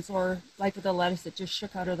hands, or like with the lettuce that just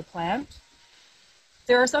shook out of the plant.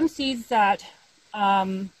 There are some seeds that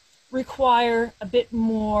require a bit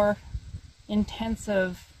more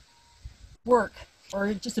intensive work,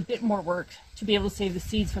 or just a bit more work to be able to save the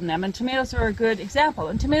seeds from them. And tomatoes are a good example.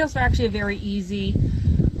 And tomatoes are actually a very easy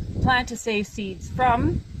plant to save seeds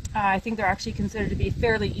from. I think they're actually considered to be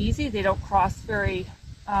fairly easy. They don't cross very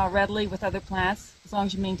readily with other plants as long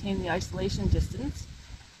as you maintain the isolation distance.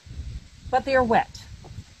 But they are wet.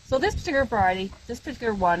 So this particular variety, this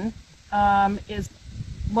particular one, is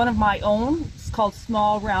one of my own. It's called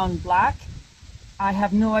Small Round Black. I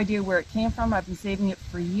have no idea where it came from. I've been saving it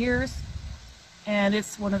for years. And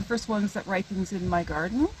it's one of the first ones that ripens in my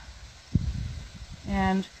garden.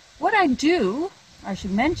 And what I do, I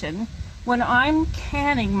should mention, when I'm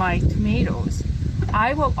canning my tomatoes,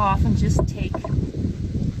 I will often just take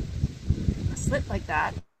a slit like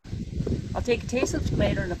that. I'll take a taste of the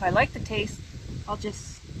tomato, and if I like the taste, I'll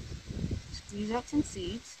just squeeze out some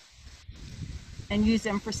seeds and use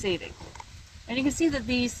them for saving. And you can see that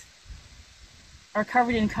these are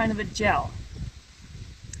covered in kind of a gel.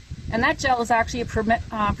 And that gel is actually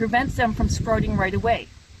prevents them from sprouting right away,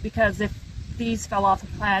 because if these fell off a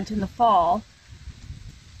plant in the fall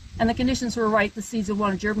and the conditions were right, the seeds would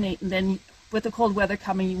want to germinate, and then with the cold weather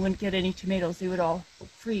coming, you wouldn't get any tomatoes. They would all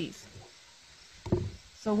freeze.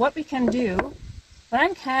 So what we can do, when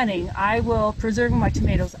I'm canning, I will preserve my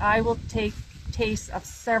tomatoes. I will take tastes of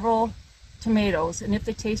several tomatoes, and if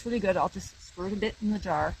they taste really good, I'll just squirt a bit in the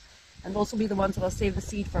jar, and those will be the ones that I'll save the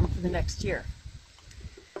seed from for the next year.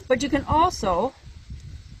 But you can also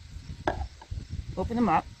open them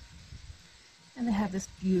up, and they have this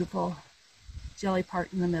beautiful jelly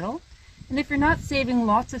part in the middle. And if you're not saving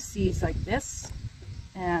lots of seeds like this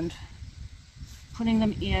and putting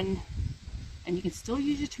them in, and you can still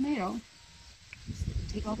use your tomato, just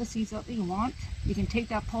take all the seeds out that you want. You can take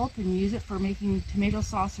that pulp and use it for making tomato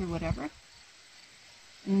sauce or whatever.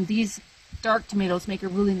 And these dark tomatoes make a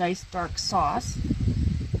really nice dark sauce.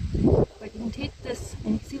 But you can take this,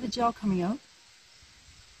 and you can see the gel coming out,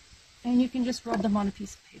 and you can just rub them on a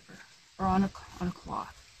piece of paper or on a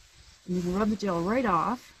cloth. And you can rub the gel right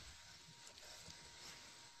off.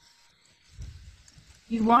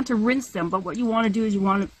 You want to rinse them, but what you want to do is you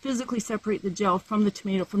want to physically separate the gel from the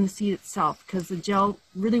tomato, from the seed itself, because the gel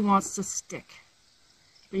really wants to stick.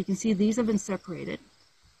 But you can see these have been separated.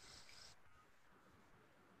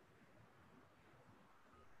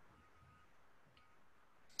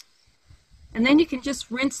 And then you can just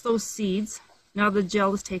rinse those seeds, now the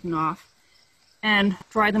gel is taken off, and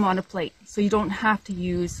dry them on a plate. So you don't have to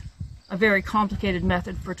use a very complicated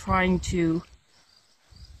method for trying to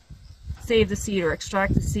save the seed or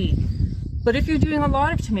extract the seed. But if you're doing a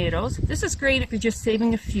lot of tomatoes, this is great if you're just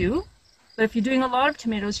saving a few. But if you're doing a lot of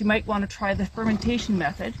tomatoes, you might want to try the fermentation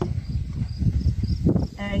method.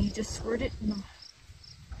 And you just squirt it in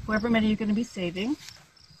however many you're going to be saving.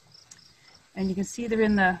 And you can see they're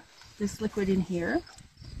in this liquid in here,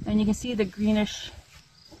 and you can see the greenish.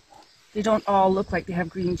 They don't all look like they have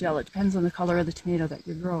green gel. It depends on the color of the tomato that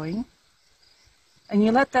you're growing. And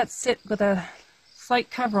you let that sit with a slight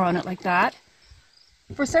cover on it like that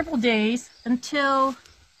for several days until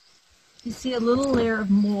you see a little layer of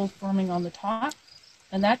mold forming on the top,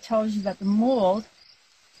 and that tells you that the mold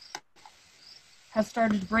has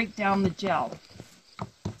started to break down the gel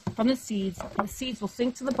from the seeds. The seeds will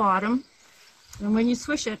sink to the bottom, and when you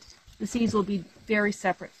swish it, the seeds will be very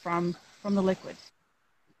separate from the liquid.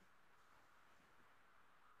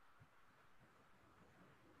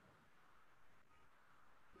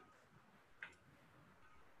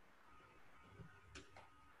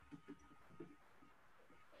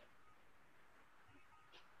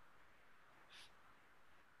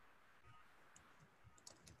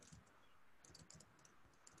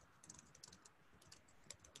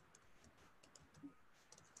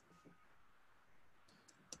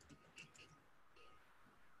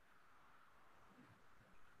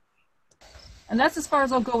 And that's as far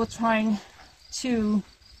as I'll go with trying to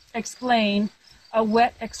explain a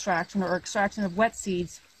wet extraction or extraction of wet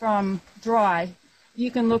seeds from dry.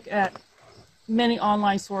 You can look at many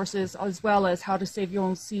online sources as well as how to save your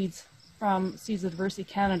own seeds from Seeds of Diversity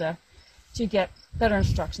Canada to get better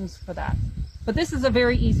instructions for that. But this is a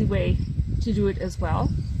very easy way to do it as well.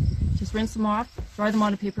 Just rinse them off, dry them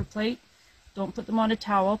on a paper plate. Don't put them on a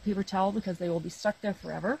towel, paper towel, because they will be stuck there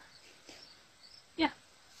forever. Yeah,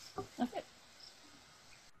 that's it.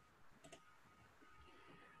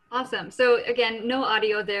 Awesome. So again, no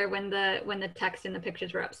audio there when the text and the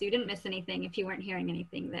pictures were up, so you didn't miss anything if you weren't hearing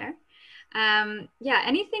anything there. Yeah,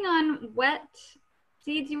 anything on wet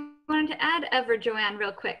seeds you wanted to add, Ev or Joanne,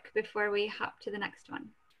 real quick before we hop to the next one?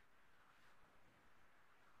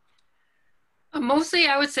 Mostly,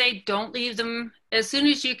 I would say don't leave them as soon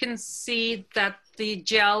as you can see that the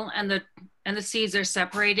gel and the seeds are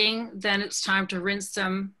separating. Then it's time to rinse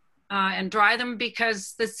them and dry them,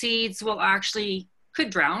 because the seeds will actually could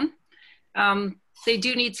drown. They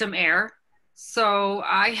do need some air. So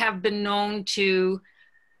I have been known to,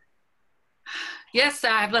 yes,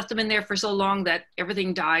 I've left them in there for so long that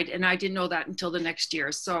everything died, and I didn't know that until the next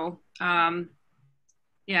year. So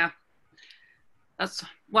yeah, that's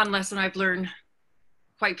one lesson I've learned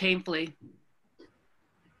quite painfully.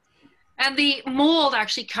 And the mold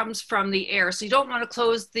actually comes from the air. So you don't want to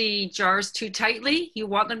close the jars too tightly. You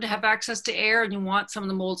want them to have access to air, and you want some of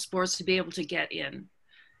the mold spores to be able to get in.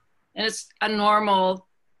 And it's a normal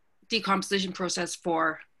decomposition process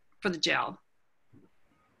for the gel.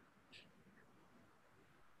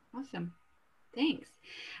 Awesome. Thanks.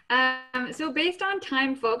 So based on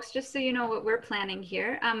time, folks, just so you know what we're planning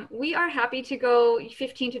here, we are happy to go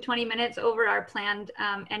 15 to 20 minutes over our planned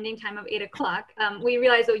ending time of 8 o'clock. We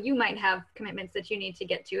realize, though, you might have commitments that you need to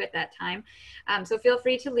get to at that time. So feel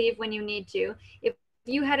free to leave when you need to. If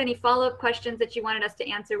you had any follow-up questions that you wanted us to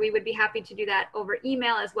answer, we would be happy to do that over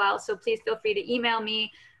email as well. So please feel free to email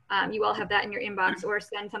me. You all have that in your inbox, or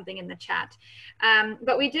send something in the chat.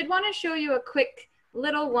 But we did want to show you a quick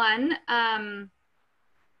little one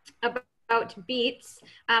about beets.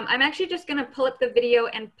 I'm actually just going to pull up the video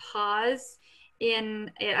and pause in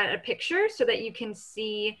a picture so that you can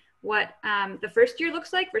see what the first year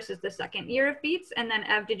looks like versus the second year of beets. And then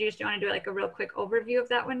Ev, did you just want to do like a real quick overview of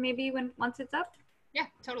that one maybe once it's up? Yeah,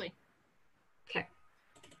 totally. Okay.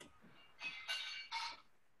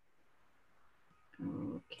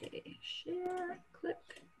 Okay, share, click.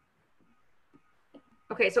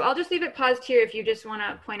 Okay, so I'll just leave it paused here if you just want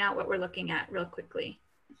to point out what we're looking at real quickly.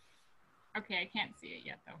 Okay, I can't see it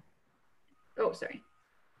yet though. Oh, sorry.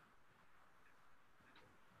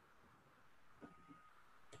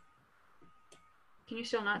 Can you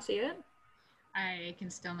still not see it? I can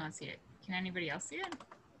still not see it. Can anybody else see it?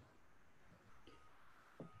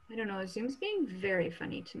 I don't know, Zoom's being very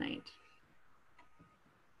funny tonight.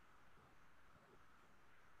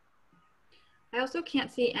 I also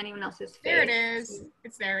can't see anyone else's face. There it is.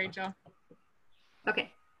 It's there, Rachel.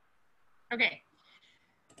 Okay. Okay.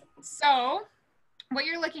 So what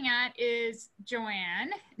you're looking at is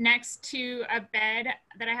Joanne next to a bed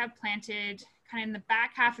that I have planted. Kind of in the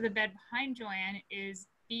back half of the bed behind Joanne is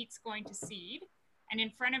beets going to seed. And in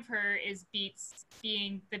front of her is beets,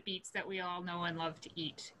 being the beets that we all know and love to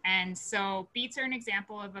eat. And so beets are an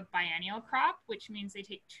example of a biennial crop, which means they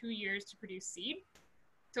take 2 years to produce seed.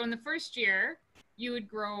 So in the first year, you would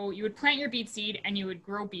plant your beet seed and you would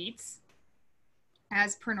grow beets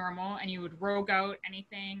as per normal, and you would rogue out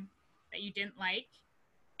anything that you didn't like.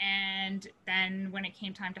 And then when it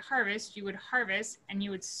came time to harvest, you would harvest and you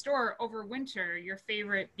would store over winter your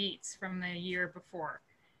favorite beets from the year before.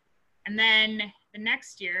 And then the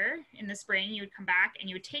next year in the spring, you would come back and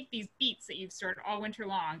you would take these beets that you've stored all winter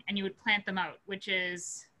long and you would plant them out, which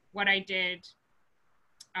is what I did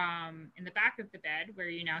in the back of the bed, where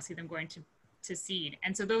you now see them going to seed.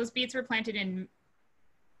 And so those beets were planted in,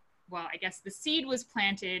 well, I guess the seed was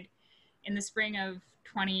planted in the spring of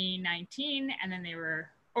 2019, and then they were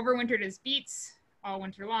overwintered as beets all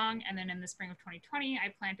winter long. And then in the spring of 2020,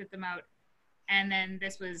 I planted them out. And then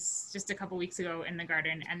this was just a couple weeks ago in the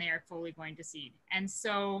garden, and they are fully going to seed. And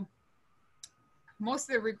so most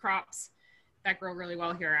of the root crops that grow really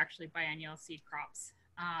well here are actually biennial seed crops.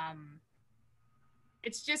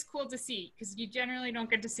 It's just cool to see, because you generally don't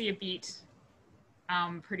get to see a beet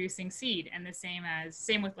producing seed. And the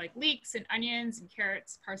same with like leeks and onions and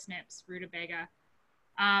carrots, parsnips, rutabaga.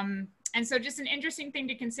 And so just an interesting thing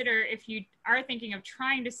to consider if you are thinking of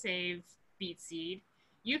trying to save beet seed.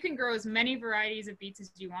 You can grow as many varieties of beets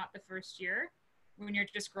as you want the first year when you're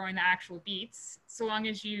just growing the actual beets, so long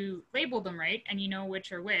as you label them right and you know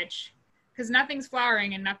which are which, because nothing's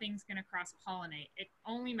flowering and nothing's going to cross-pollinate. It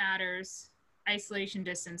only matters, isolation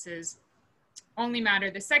distances only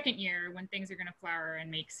matter the second year when things are going to flower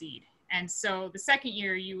and make seed. And so the second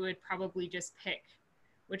year, you would probably just pick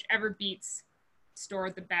whichever beets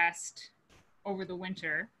stored the best over the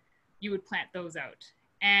winter, you would plant those out.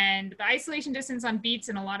 And the isolation distance on beets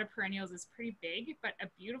and a lot of perennials is pretty big, but a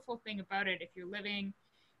beautiful thing about it, if you're living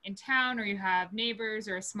in town or you have neighbors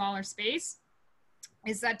or a smaller space,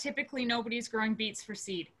 is that typically nobody's growing beets for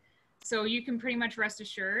seed. So you can pretty much rest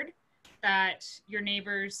assured that your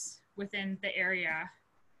neighbors within the area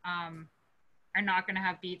are not going to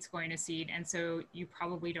have beets going to seed, and so you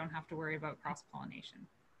probably don't have to worry about cross-pollination.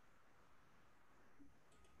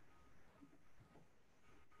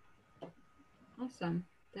 Awesome.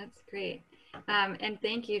 That's great. And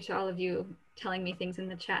thank you to all of you telling me things in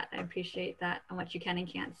the chat. I appreciate that on what you can and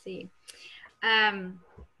can't see.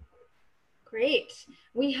 Great.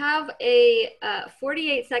 We have a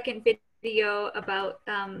 48-second video about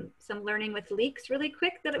some learning with leeks really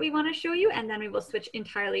quick that we want to show you, and then we will switch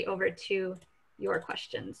entirely over to your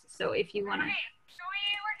questions. So if you want to,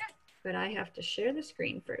 but I have to share the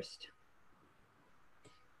screen first.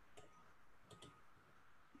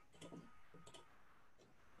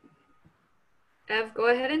 Ev, go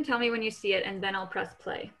ahead and tell me when you see it, and then I'll press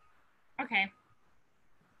play. Okay.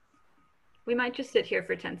 We might just sit here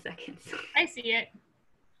for 10 seconds. I see it.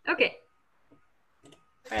 Okay.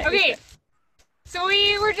 Okay. So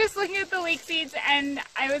we were just looking at the leek seeds, and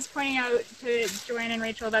I was pointing out to Joanne and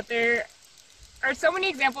Rachel that there are so many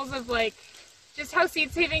examples of like just how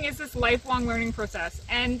seed saving is this lifelong learning process,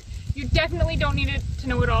 and you definitely don't need it to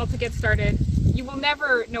know it all to get started. You will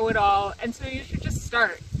never know it all, and so you should just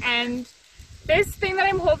start. And this thing that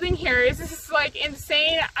I'm holding here is just like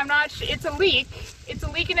insane. I'm not sure. It's a leek. It's a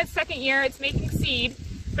leek in its second year. It's making seed,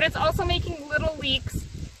 but it's also making little leeks,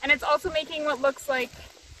 and it's also making what looks like,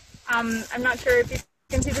 I'm not sure if you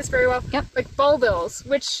can see this very well, yep, like bulbils,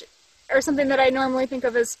 which are something that I normally think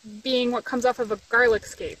of as being what comes off of a garlic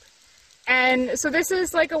scape. And so this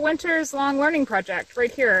is like a winter's long learning project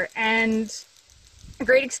right here, and a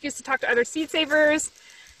great excuse to talk to other seed savers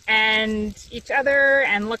and each other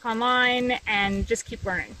and look online and just keep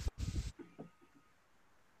learning.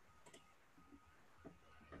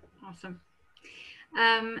 Awesome.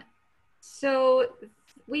 So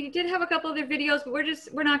we did have a couple other videos,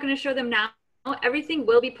 but we're not going to show them now. Everything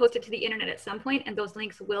will be posted to the internet at some point, and those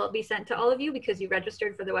links will be sent to all of you because you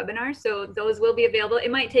registered for the webinar. So those will be available.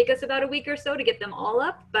 It might take us about a week or so to get them all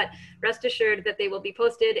up, but rest assured that they will be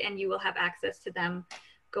posted and you will have access to them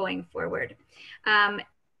going forward.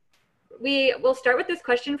 We will start with this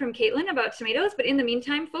question from Caitlin about tomatoes, but in the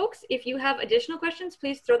meantime, folks, if you have additional questions,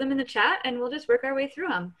 please throw them in the chat and we'll just work our way through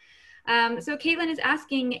them. So Caitlin is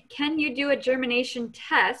asking, can you do a germination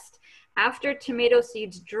test after tomato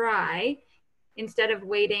seeds dry instead of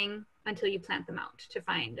waiting until you plant them out to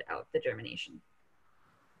find out the germination?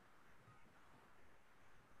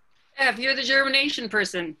 If you're the germination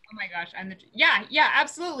person. Oh my gosh, yeah,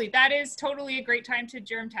 absolutely. That is totally a great time to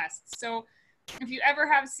germ test. So if you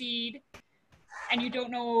ever have seed and you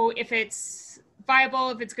don't know if it's viable,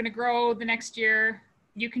 if it's going to grow the next year,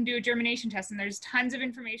 you can do a germination test, and there's tons of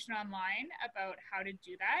information online about how to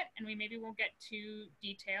do that, and we maybe won't get too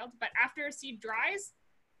detailed, but after a seed dries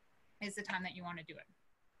is the time that you want to do it.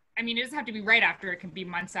 I mean, it doesn't have to be right after, it can be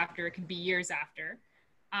months after, it can be years after,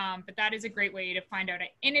 but that is a great way to find out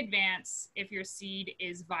in advance if your seed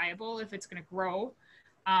is viable, if it's going to grow,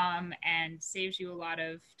 and saves you a lot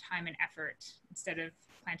of time and effort instead of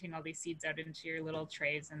planting all these seeds out into your little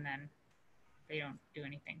trays and then they don't do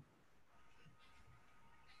anything.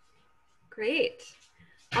 Great.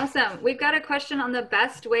 Awesome. We've got a question on the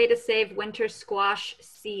best way to save winter squash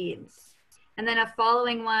seeds. And then a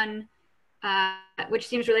following one, which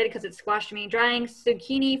seems related because it's squash to me. Drying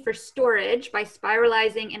zucchini for storage by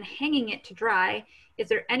spiralizing and hanging it to dry. Is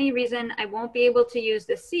there any reason I won't be able to use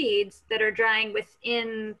the seeds that are drying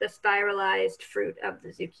within the spiralized fruit of the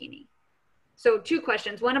zucchini? So two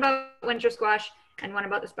questions, one about winter squash and one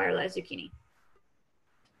about the spiralized zucchini.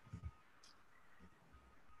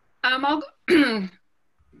 I'll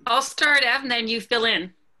start, Ev, and then you fill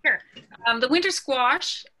in. Sure. The winter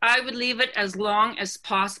squash, I would leave it as long as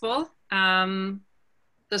possible. The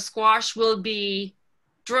squash will be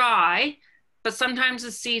dry, but sometimes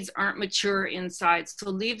the seeds aren't mature inside.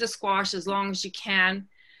 So leave the squash as long as you can.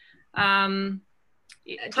 Joanne,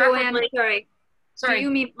 sorry. Do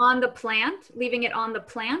you mean on the plant? Leaving it on the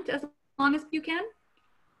plant as long as you can?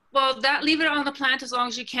 Well, leave it on the plant as long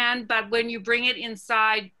as you can, but when you bring it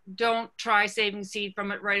inside, don't try saving seed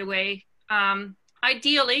from it right away.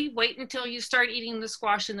 Ideally, wait until you start eating the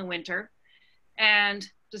squash in the winter, and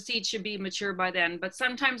the seed should be mature by then. But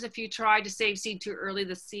sometimes if you try to save seed too early,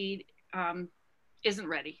 the seed isn't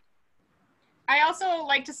ready. I also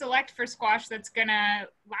like to select for squash that's gonna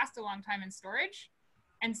last a long time in storage.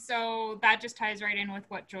 And so that just ties right in with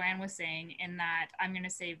what Joanne was saying, in that I'm going to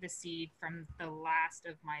save the seed from the last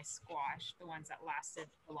of my squash, the ones that lasted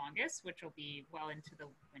the longest, which will be well into the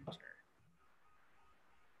winter.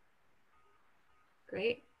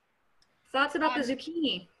 Great. Thoughts about the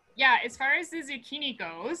zucchini? Yeah, as far as the zucchini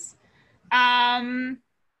goes,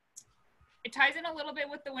 it ties in a little bit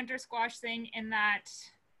with the winter squash thing in that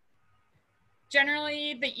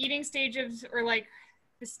generally the eating stage of, or like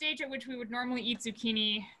the stage at which we would normally eat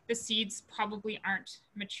zucchini, the seeds probably aren't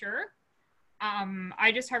mature.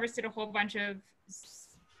 I just harvested a whole bunch of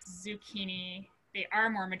zucchini. They are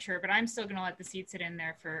more mature, but I'm still gonna let the seeds sit in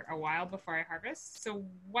there for a while before I harvest. So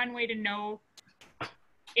one way to know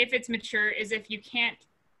if it's mature is if you can't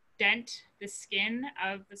dent the skin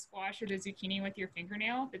of the squash or the zucchini with your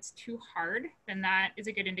fingernail. If it's too hard, then that is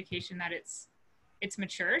a good indication that it's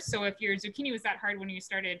mature. So if your zucchini was that hard when you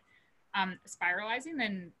started spiralizing,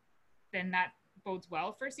 then that bodes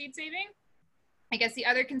well for seed saving. I guess the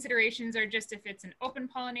other considerations are just if it's an open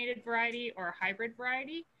pollinated variety or a hybrid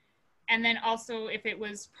variety. And then also if it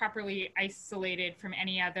was properly isolated from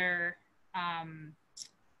any other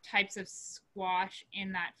types of squash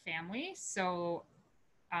in that family. So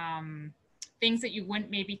things that you wouldn't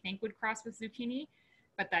maybe think would cross with zucchini,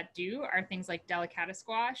 but that do are things like delicata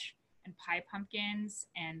squash and pie pumpkins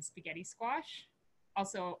and spaghetti squash.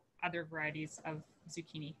 Also other varieties of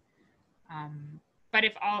zucchini. But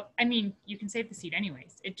you can save the seed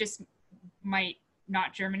anyways. It just might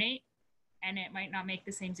not germinate and it might not make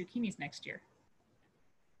the same zucchinis next year.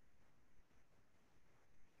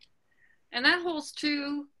 And that holds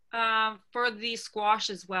true for the squash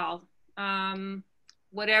as well.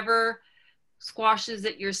 Whatever squashes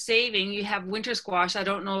that you're saving, you have winter squash. I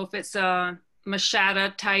don't know if it's a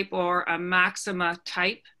Machata type or a Maxima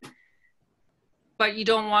type, but you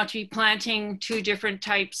don't want to be planting two different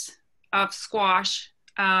types of squash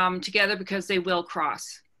together because they will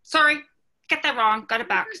cross. Sorry, get that wrong, got it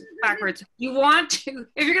backwards. You want to,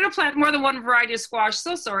 if you're gonna plant more than one variety of squash,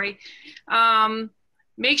 so sorry,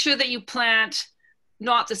 make sure that you plant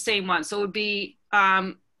not the same one. So it would be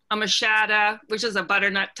a Machata, which is a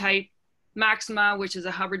butternut type, Maxima, which is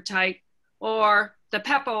a Hubbard type, or the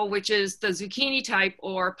Peppo, which is the zucchini type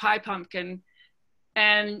or pie pumpkin.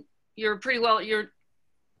 And you're pretty well,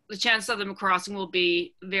 the chance of them crossing will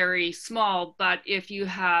be very small. But if you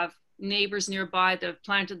have neighbors nearby that have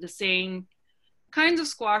planted the same kinds of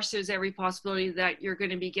squash, there's every possibility that you're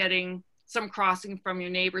going to be getting some crossing from your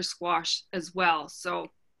neighbor's squash as well. So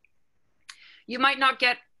you might not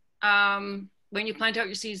get, when you plant out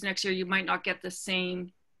your seeds next year, you might not get the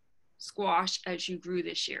same squash as you grew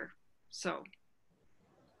this year. So.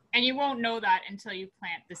 And you won't know that until you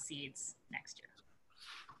plant the seeds next year.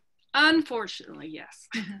 Unfortunately, yes.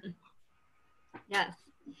 Yes.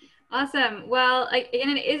 Awesome. Well,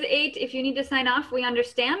 again, it is 8. If you need to sign off, we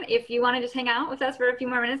understand. If you want to just hang out with us for a few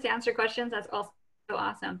more minutes to answer questions, that's also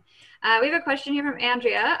awesome. We have a question here from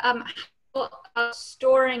Andrea.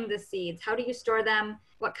 Storing the seeds. How do you store them?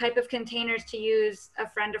 What type of containers to use? A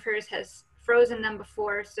friend of hers has frozen them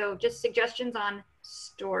before. So just suggestions on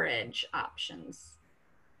storage options.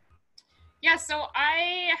 Yeah, so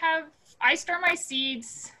I store my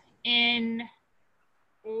seeds in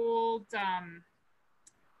old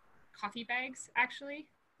coffee bags, actually.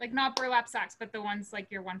 Like not burlap sacks, but the ones like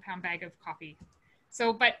your 1 pound bag of coffee.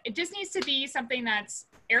 So, but it just needs to be something that's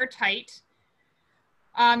airtight.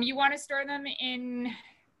 You want to store them in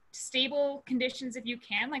stable conditions if you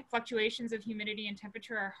can, like fluctuations of humidity and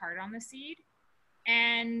temperature are hard on the seed.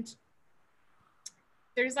 And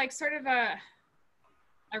there's like sort of a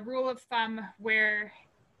rule of thumb where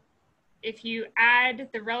if you add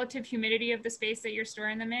the relative humidity of the space that you're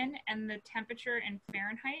storing them in and the temperature in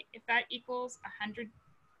Fahrenheit, if that equals 100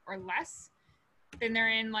 or less, then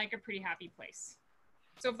they're in like a pretty happy place.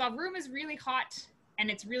 So if the room is really hot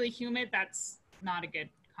and it's really humid, that's not a good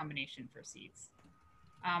combination for seeds.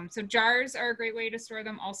 So jars are a great way to store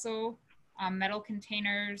them also. Metal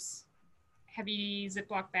containers, heavy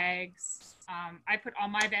Ziploc bags. I put all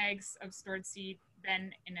my bags of stored seed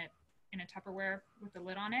then in a Tupperware with the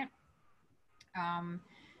lid on it.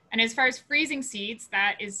 And as far as freezing seeds,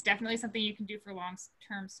 that is definitely something you can do for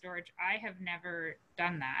long-term storage. I have never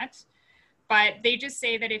done that, but they just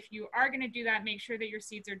say that if you are going to do that, make sure that your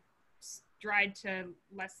seeds are dried to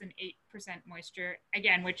less than 8% moisture,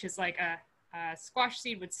 again, which is like a squash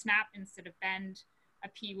seed would snap instead of bend, a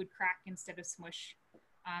pea would crack instead of smush.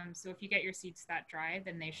 So if you get your seeds that dry,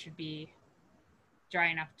 then they should be dry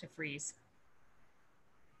enough to freeze.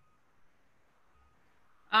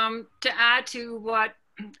 To add to what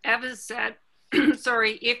Eva said,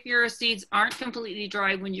 sorry, if your seeds aren't completely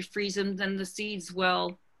dry when you freeze them, then the seeds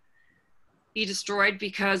will be destroyed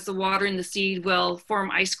because the water in the seed will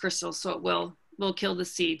form ice crystals, so it will kill the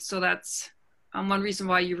seed. So that's one reason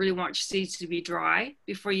why you really want your seeds to be dry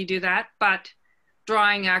before you do that. But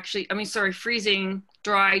freezing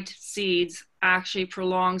dried seeds actually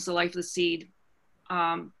prolongs the life of the seed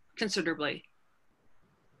considerably.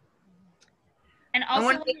 And also,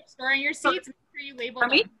 when when you're storing your seeds, make sure you label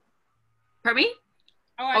Pardon me? them. Pardon me?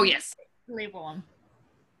 Oh, yes, Label them.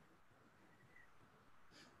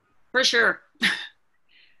 for sure.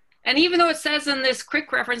 And even though it says in this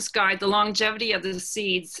quick reference guide, the longevity of the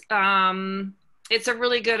seeds, it's a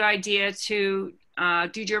really good idea to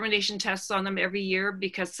do germination tests on them every year,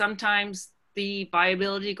 because sometimes the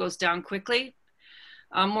viability goes down quickly,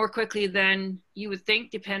 more quickly than you would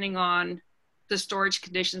think, depending on the storage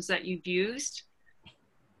conditions that you've used.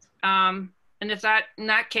 And if that, in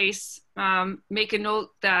that case, make a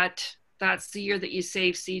note that that's the year that you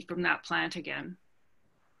save seed from that plant again.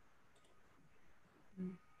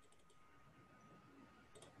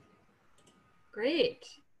 Great.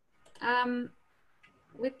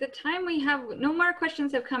 With the time we have, no more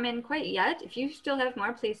questions have come in quite yet. If you still have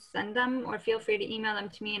more, please send them, or feel free to email them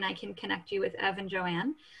to me and I can connect you with Ev and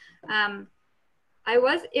Joanne.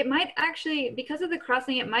 It might actually, because of the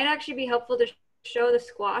crossing, it might actually be helpful to show the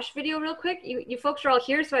squash video real quick. You folks are all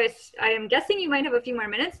here, so I am guessing you might have a few more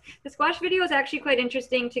minutes. The squash video is actually quite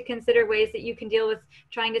interesting to consider ways that you can deal with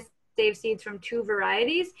trying to save seeds from 2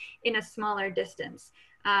 varieties in a smaller distance.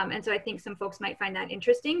 And so I think some folks might find that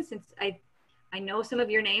interesting, since I know some of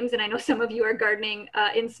your names and I know some of you are gardening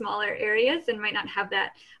in smaller areas and might not have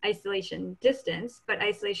that isolation distance, but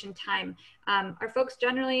isolation time. Are folks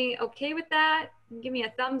generally okay with that? Give me a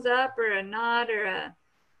thumbs up or a nod or a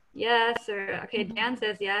yes, or okay, Dan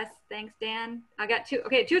says yes. Thanks, Dan. I got 2.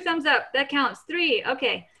 Okay, 2 thumbs up. That counts. 3.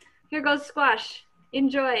 Okay, here goes squash.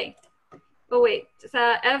 Enjoy. Oh, wait.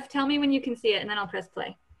 Ev, tell me when you can see it and then I'll press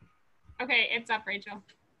play. Okay, it's up, Rachel.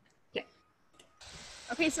 Okay.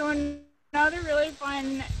 Okay, so another really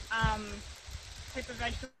fun type of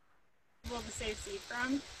vegetable to save seed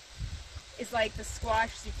from is like the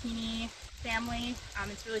squash zucchini family.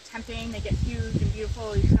 It's really tempting. They get huge and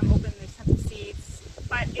beautiful. You cut them open, there's tons of seeds.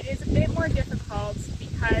 But it is a bit more difficult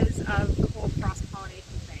because of the whole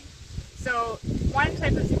cross-pollination thing. So one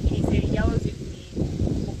type of zucchini, say a yellow zucchini,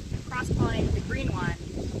 will cross-pollinate with the green one,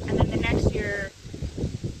 and then the next year,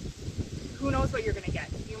 who knows what you're going to get.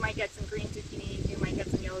 You might get some green zucchini, you might get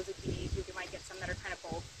some yellow zucchinis, you might get some that are kind of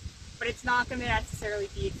both. But it's not going to necessarily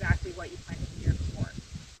be exactly what you planted the year before.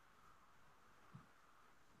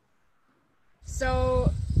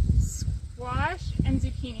 So squash and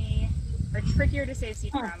zucchini are trickier to save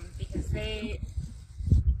seed from because they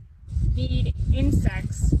need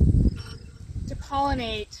insects to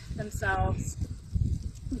pollinate themselves,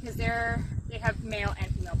 because they have male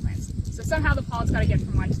and female plants. So somehow the pollen's got to get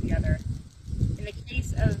from one to the other. In the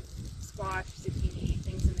case of squash, zucchini,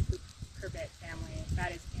 things in the cucurbit family,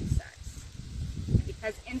 that is insects. And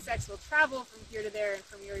because insects will travel from here to there and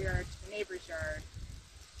from your yard to the neighbor's yard,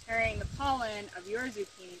 carrying the pollen of your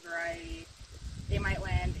zucchini variety, they might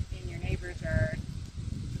land in your neighbor's yard,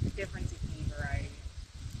 a different zucchini variety.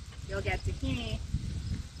 You'll get zucchini,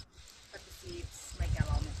 but the seeds might get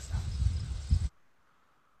all mixed up.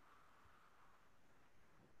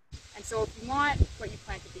 And so if you want what you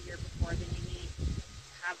planted the year before, then you need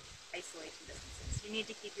to have isolation distances. You need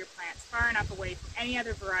to keep your plants far enough away from any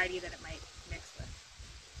other variety that it might mix with.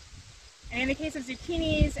 And in the case of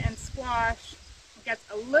zucchinis and squash, it gets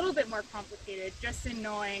a little bit more complicated just in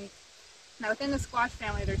knowing that within the squash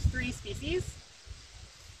family there's 3 species,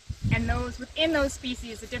 and within those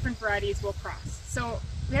species the different varieties will cross. So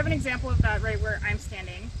we have an example of that right where I'm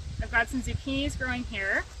standing. I've got some zucchinis growing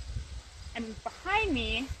here, and behind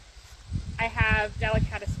me I have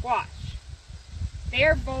delicata squash. They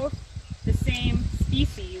are both the same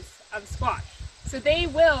species of squash, so they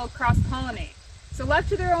will cross-pollinate. So left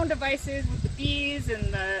to their own devices with the bees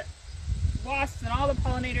and the wasps and all the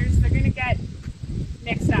pollinators, they're going to get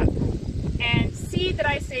mixed up. And seed that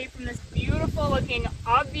I save from this beautiful looking,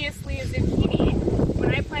 obviously a zucchini,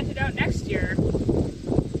 when I plant it out next year,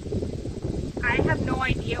 I have no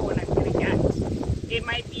idea what I'm going to get.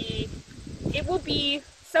 It will be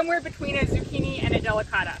somewhere between a zucchini and a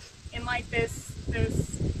delicata, in like this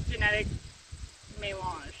genetic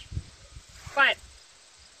melange. But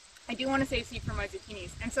I do want to save seed for my zucchinis,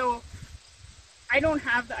 and so I don't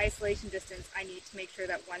have the isolation distance I need to make sure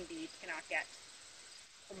that one bee cannot get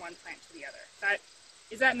from one plant to the other. That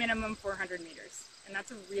is at minimum 400 meters, and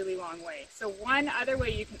that's a really long way. So one other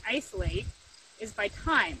way you can isolate is by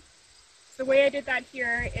time. So the way I did that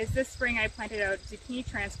here is this spring I planted out zucchini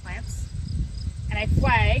transplants, and I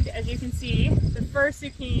flagged, as you can see, the first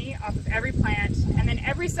zucchini off of every plant, and then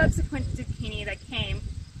every subsequent zucchini that came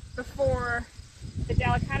before the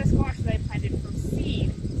delicata squash that I planted from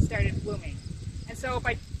seed started blooming. And so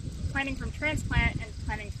by planting from transplant and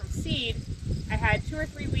planting from seed, I had 2 or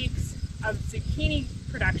 3 weeks of zucchini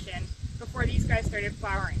production before these guys started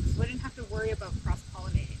flowering, so I didn't have to worry about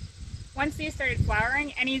cross-pollinating. Once these started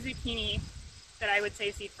flowering, any zucchini that I would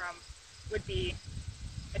say seed from would be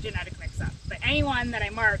a genetic mix-up. But anyone that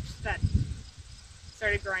I marked that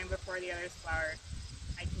started growing before the others flowered,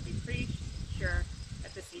 I can be pretty sure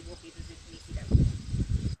that the seed will be the zucchini seed I would get.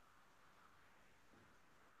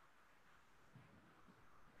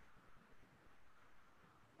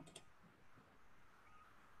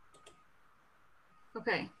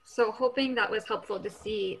 Okay, so hoping that was helpful to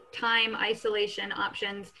see time isolation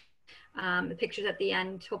options. The pictures at the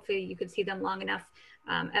end, hopefully you could see them long enough.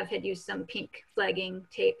 Ev had used some pink flagging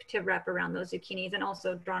tape to wrap around those zucchinis and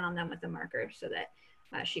also drawn on them with a marker so that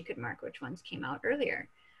she could mark which ones came out earlier.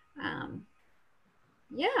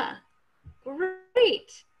 Yeah,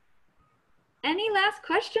 great. Any last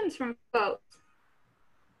questions from folks?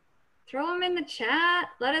 Throw them in the chat,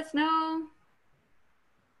 let us know.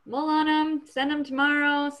 Mull on them, send them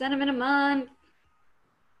tomorrow, send them in a month.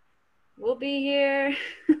 We'll be here.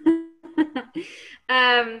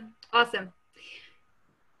 Awesome.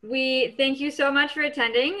 We thank you so much for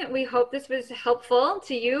attending. We hope this was helpful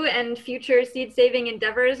to you and future seed saving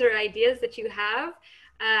endeavors or ideas that you have.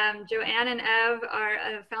 Joanne and Ev are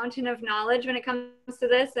a fountain of knowledge when it comes to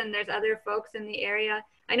this, and there's other folks in the area.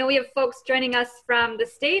 I know we have folks joining us from the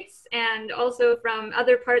States and also from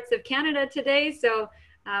other parts of Canada today, so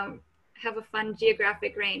have a fun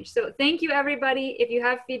geographic range. So thank you, everybody. If you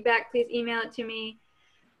have feedback, please email it to me.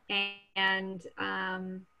 And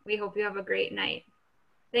we hope you have a great night.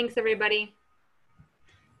 Thanks, everybody.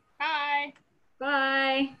 Bye.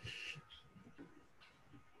 Bye.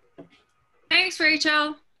 Thanks,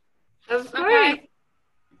 Rachel. Of course. Bye-bye.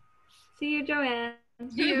 See you, Joanne.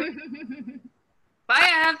 See you. Bye,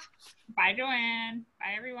 Ev. Bye, Joanne.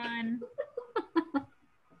 Bye, everyone.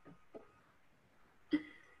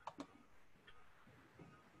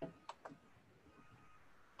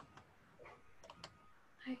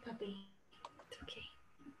 Hi, puppy. It's okay.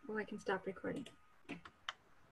 Oh, I can stop recording.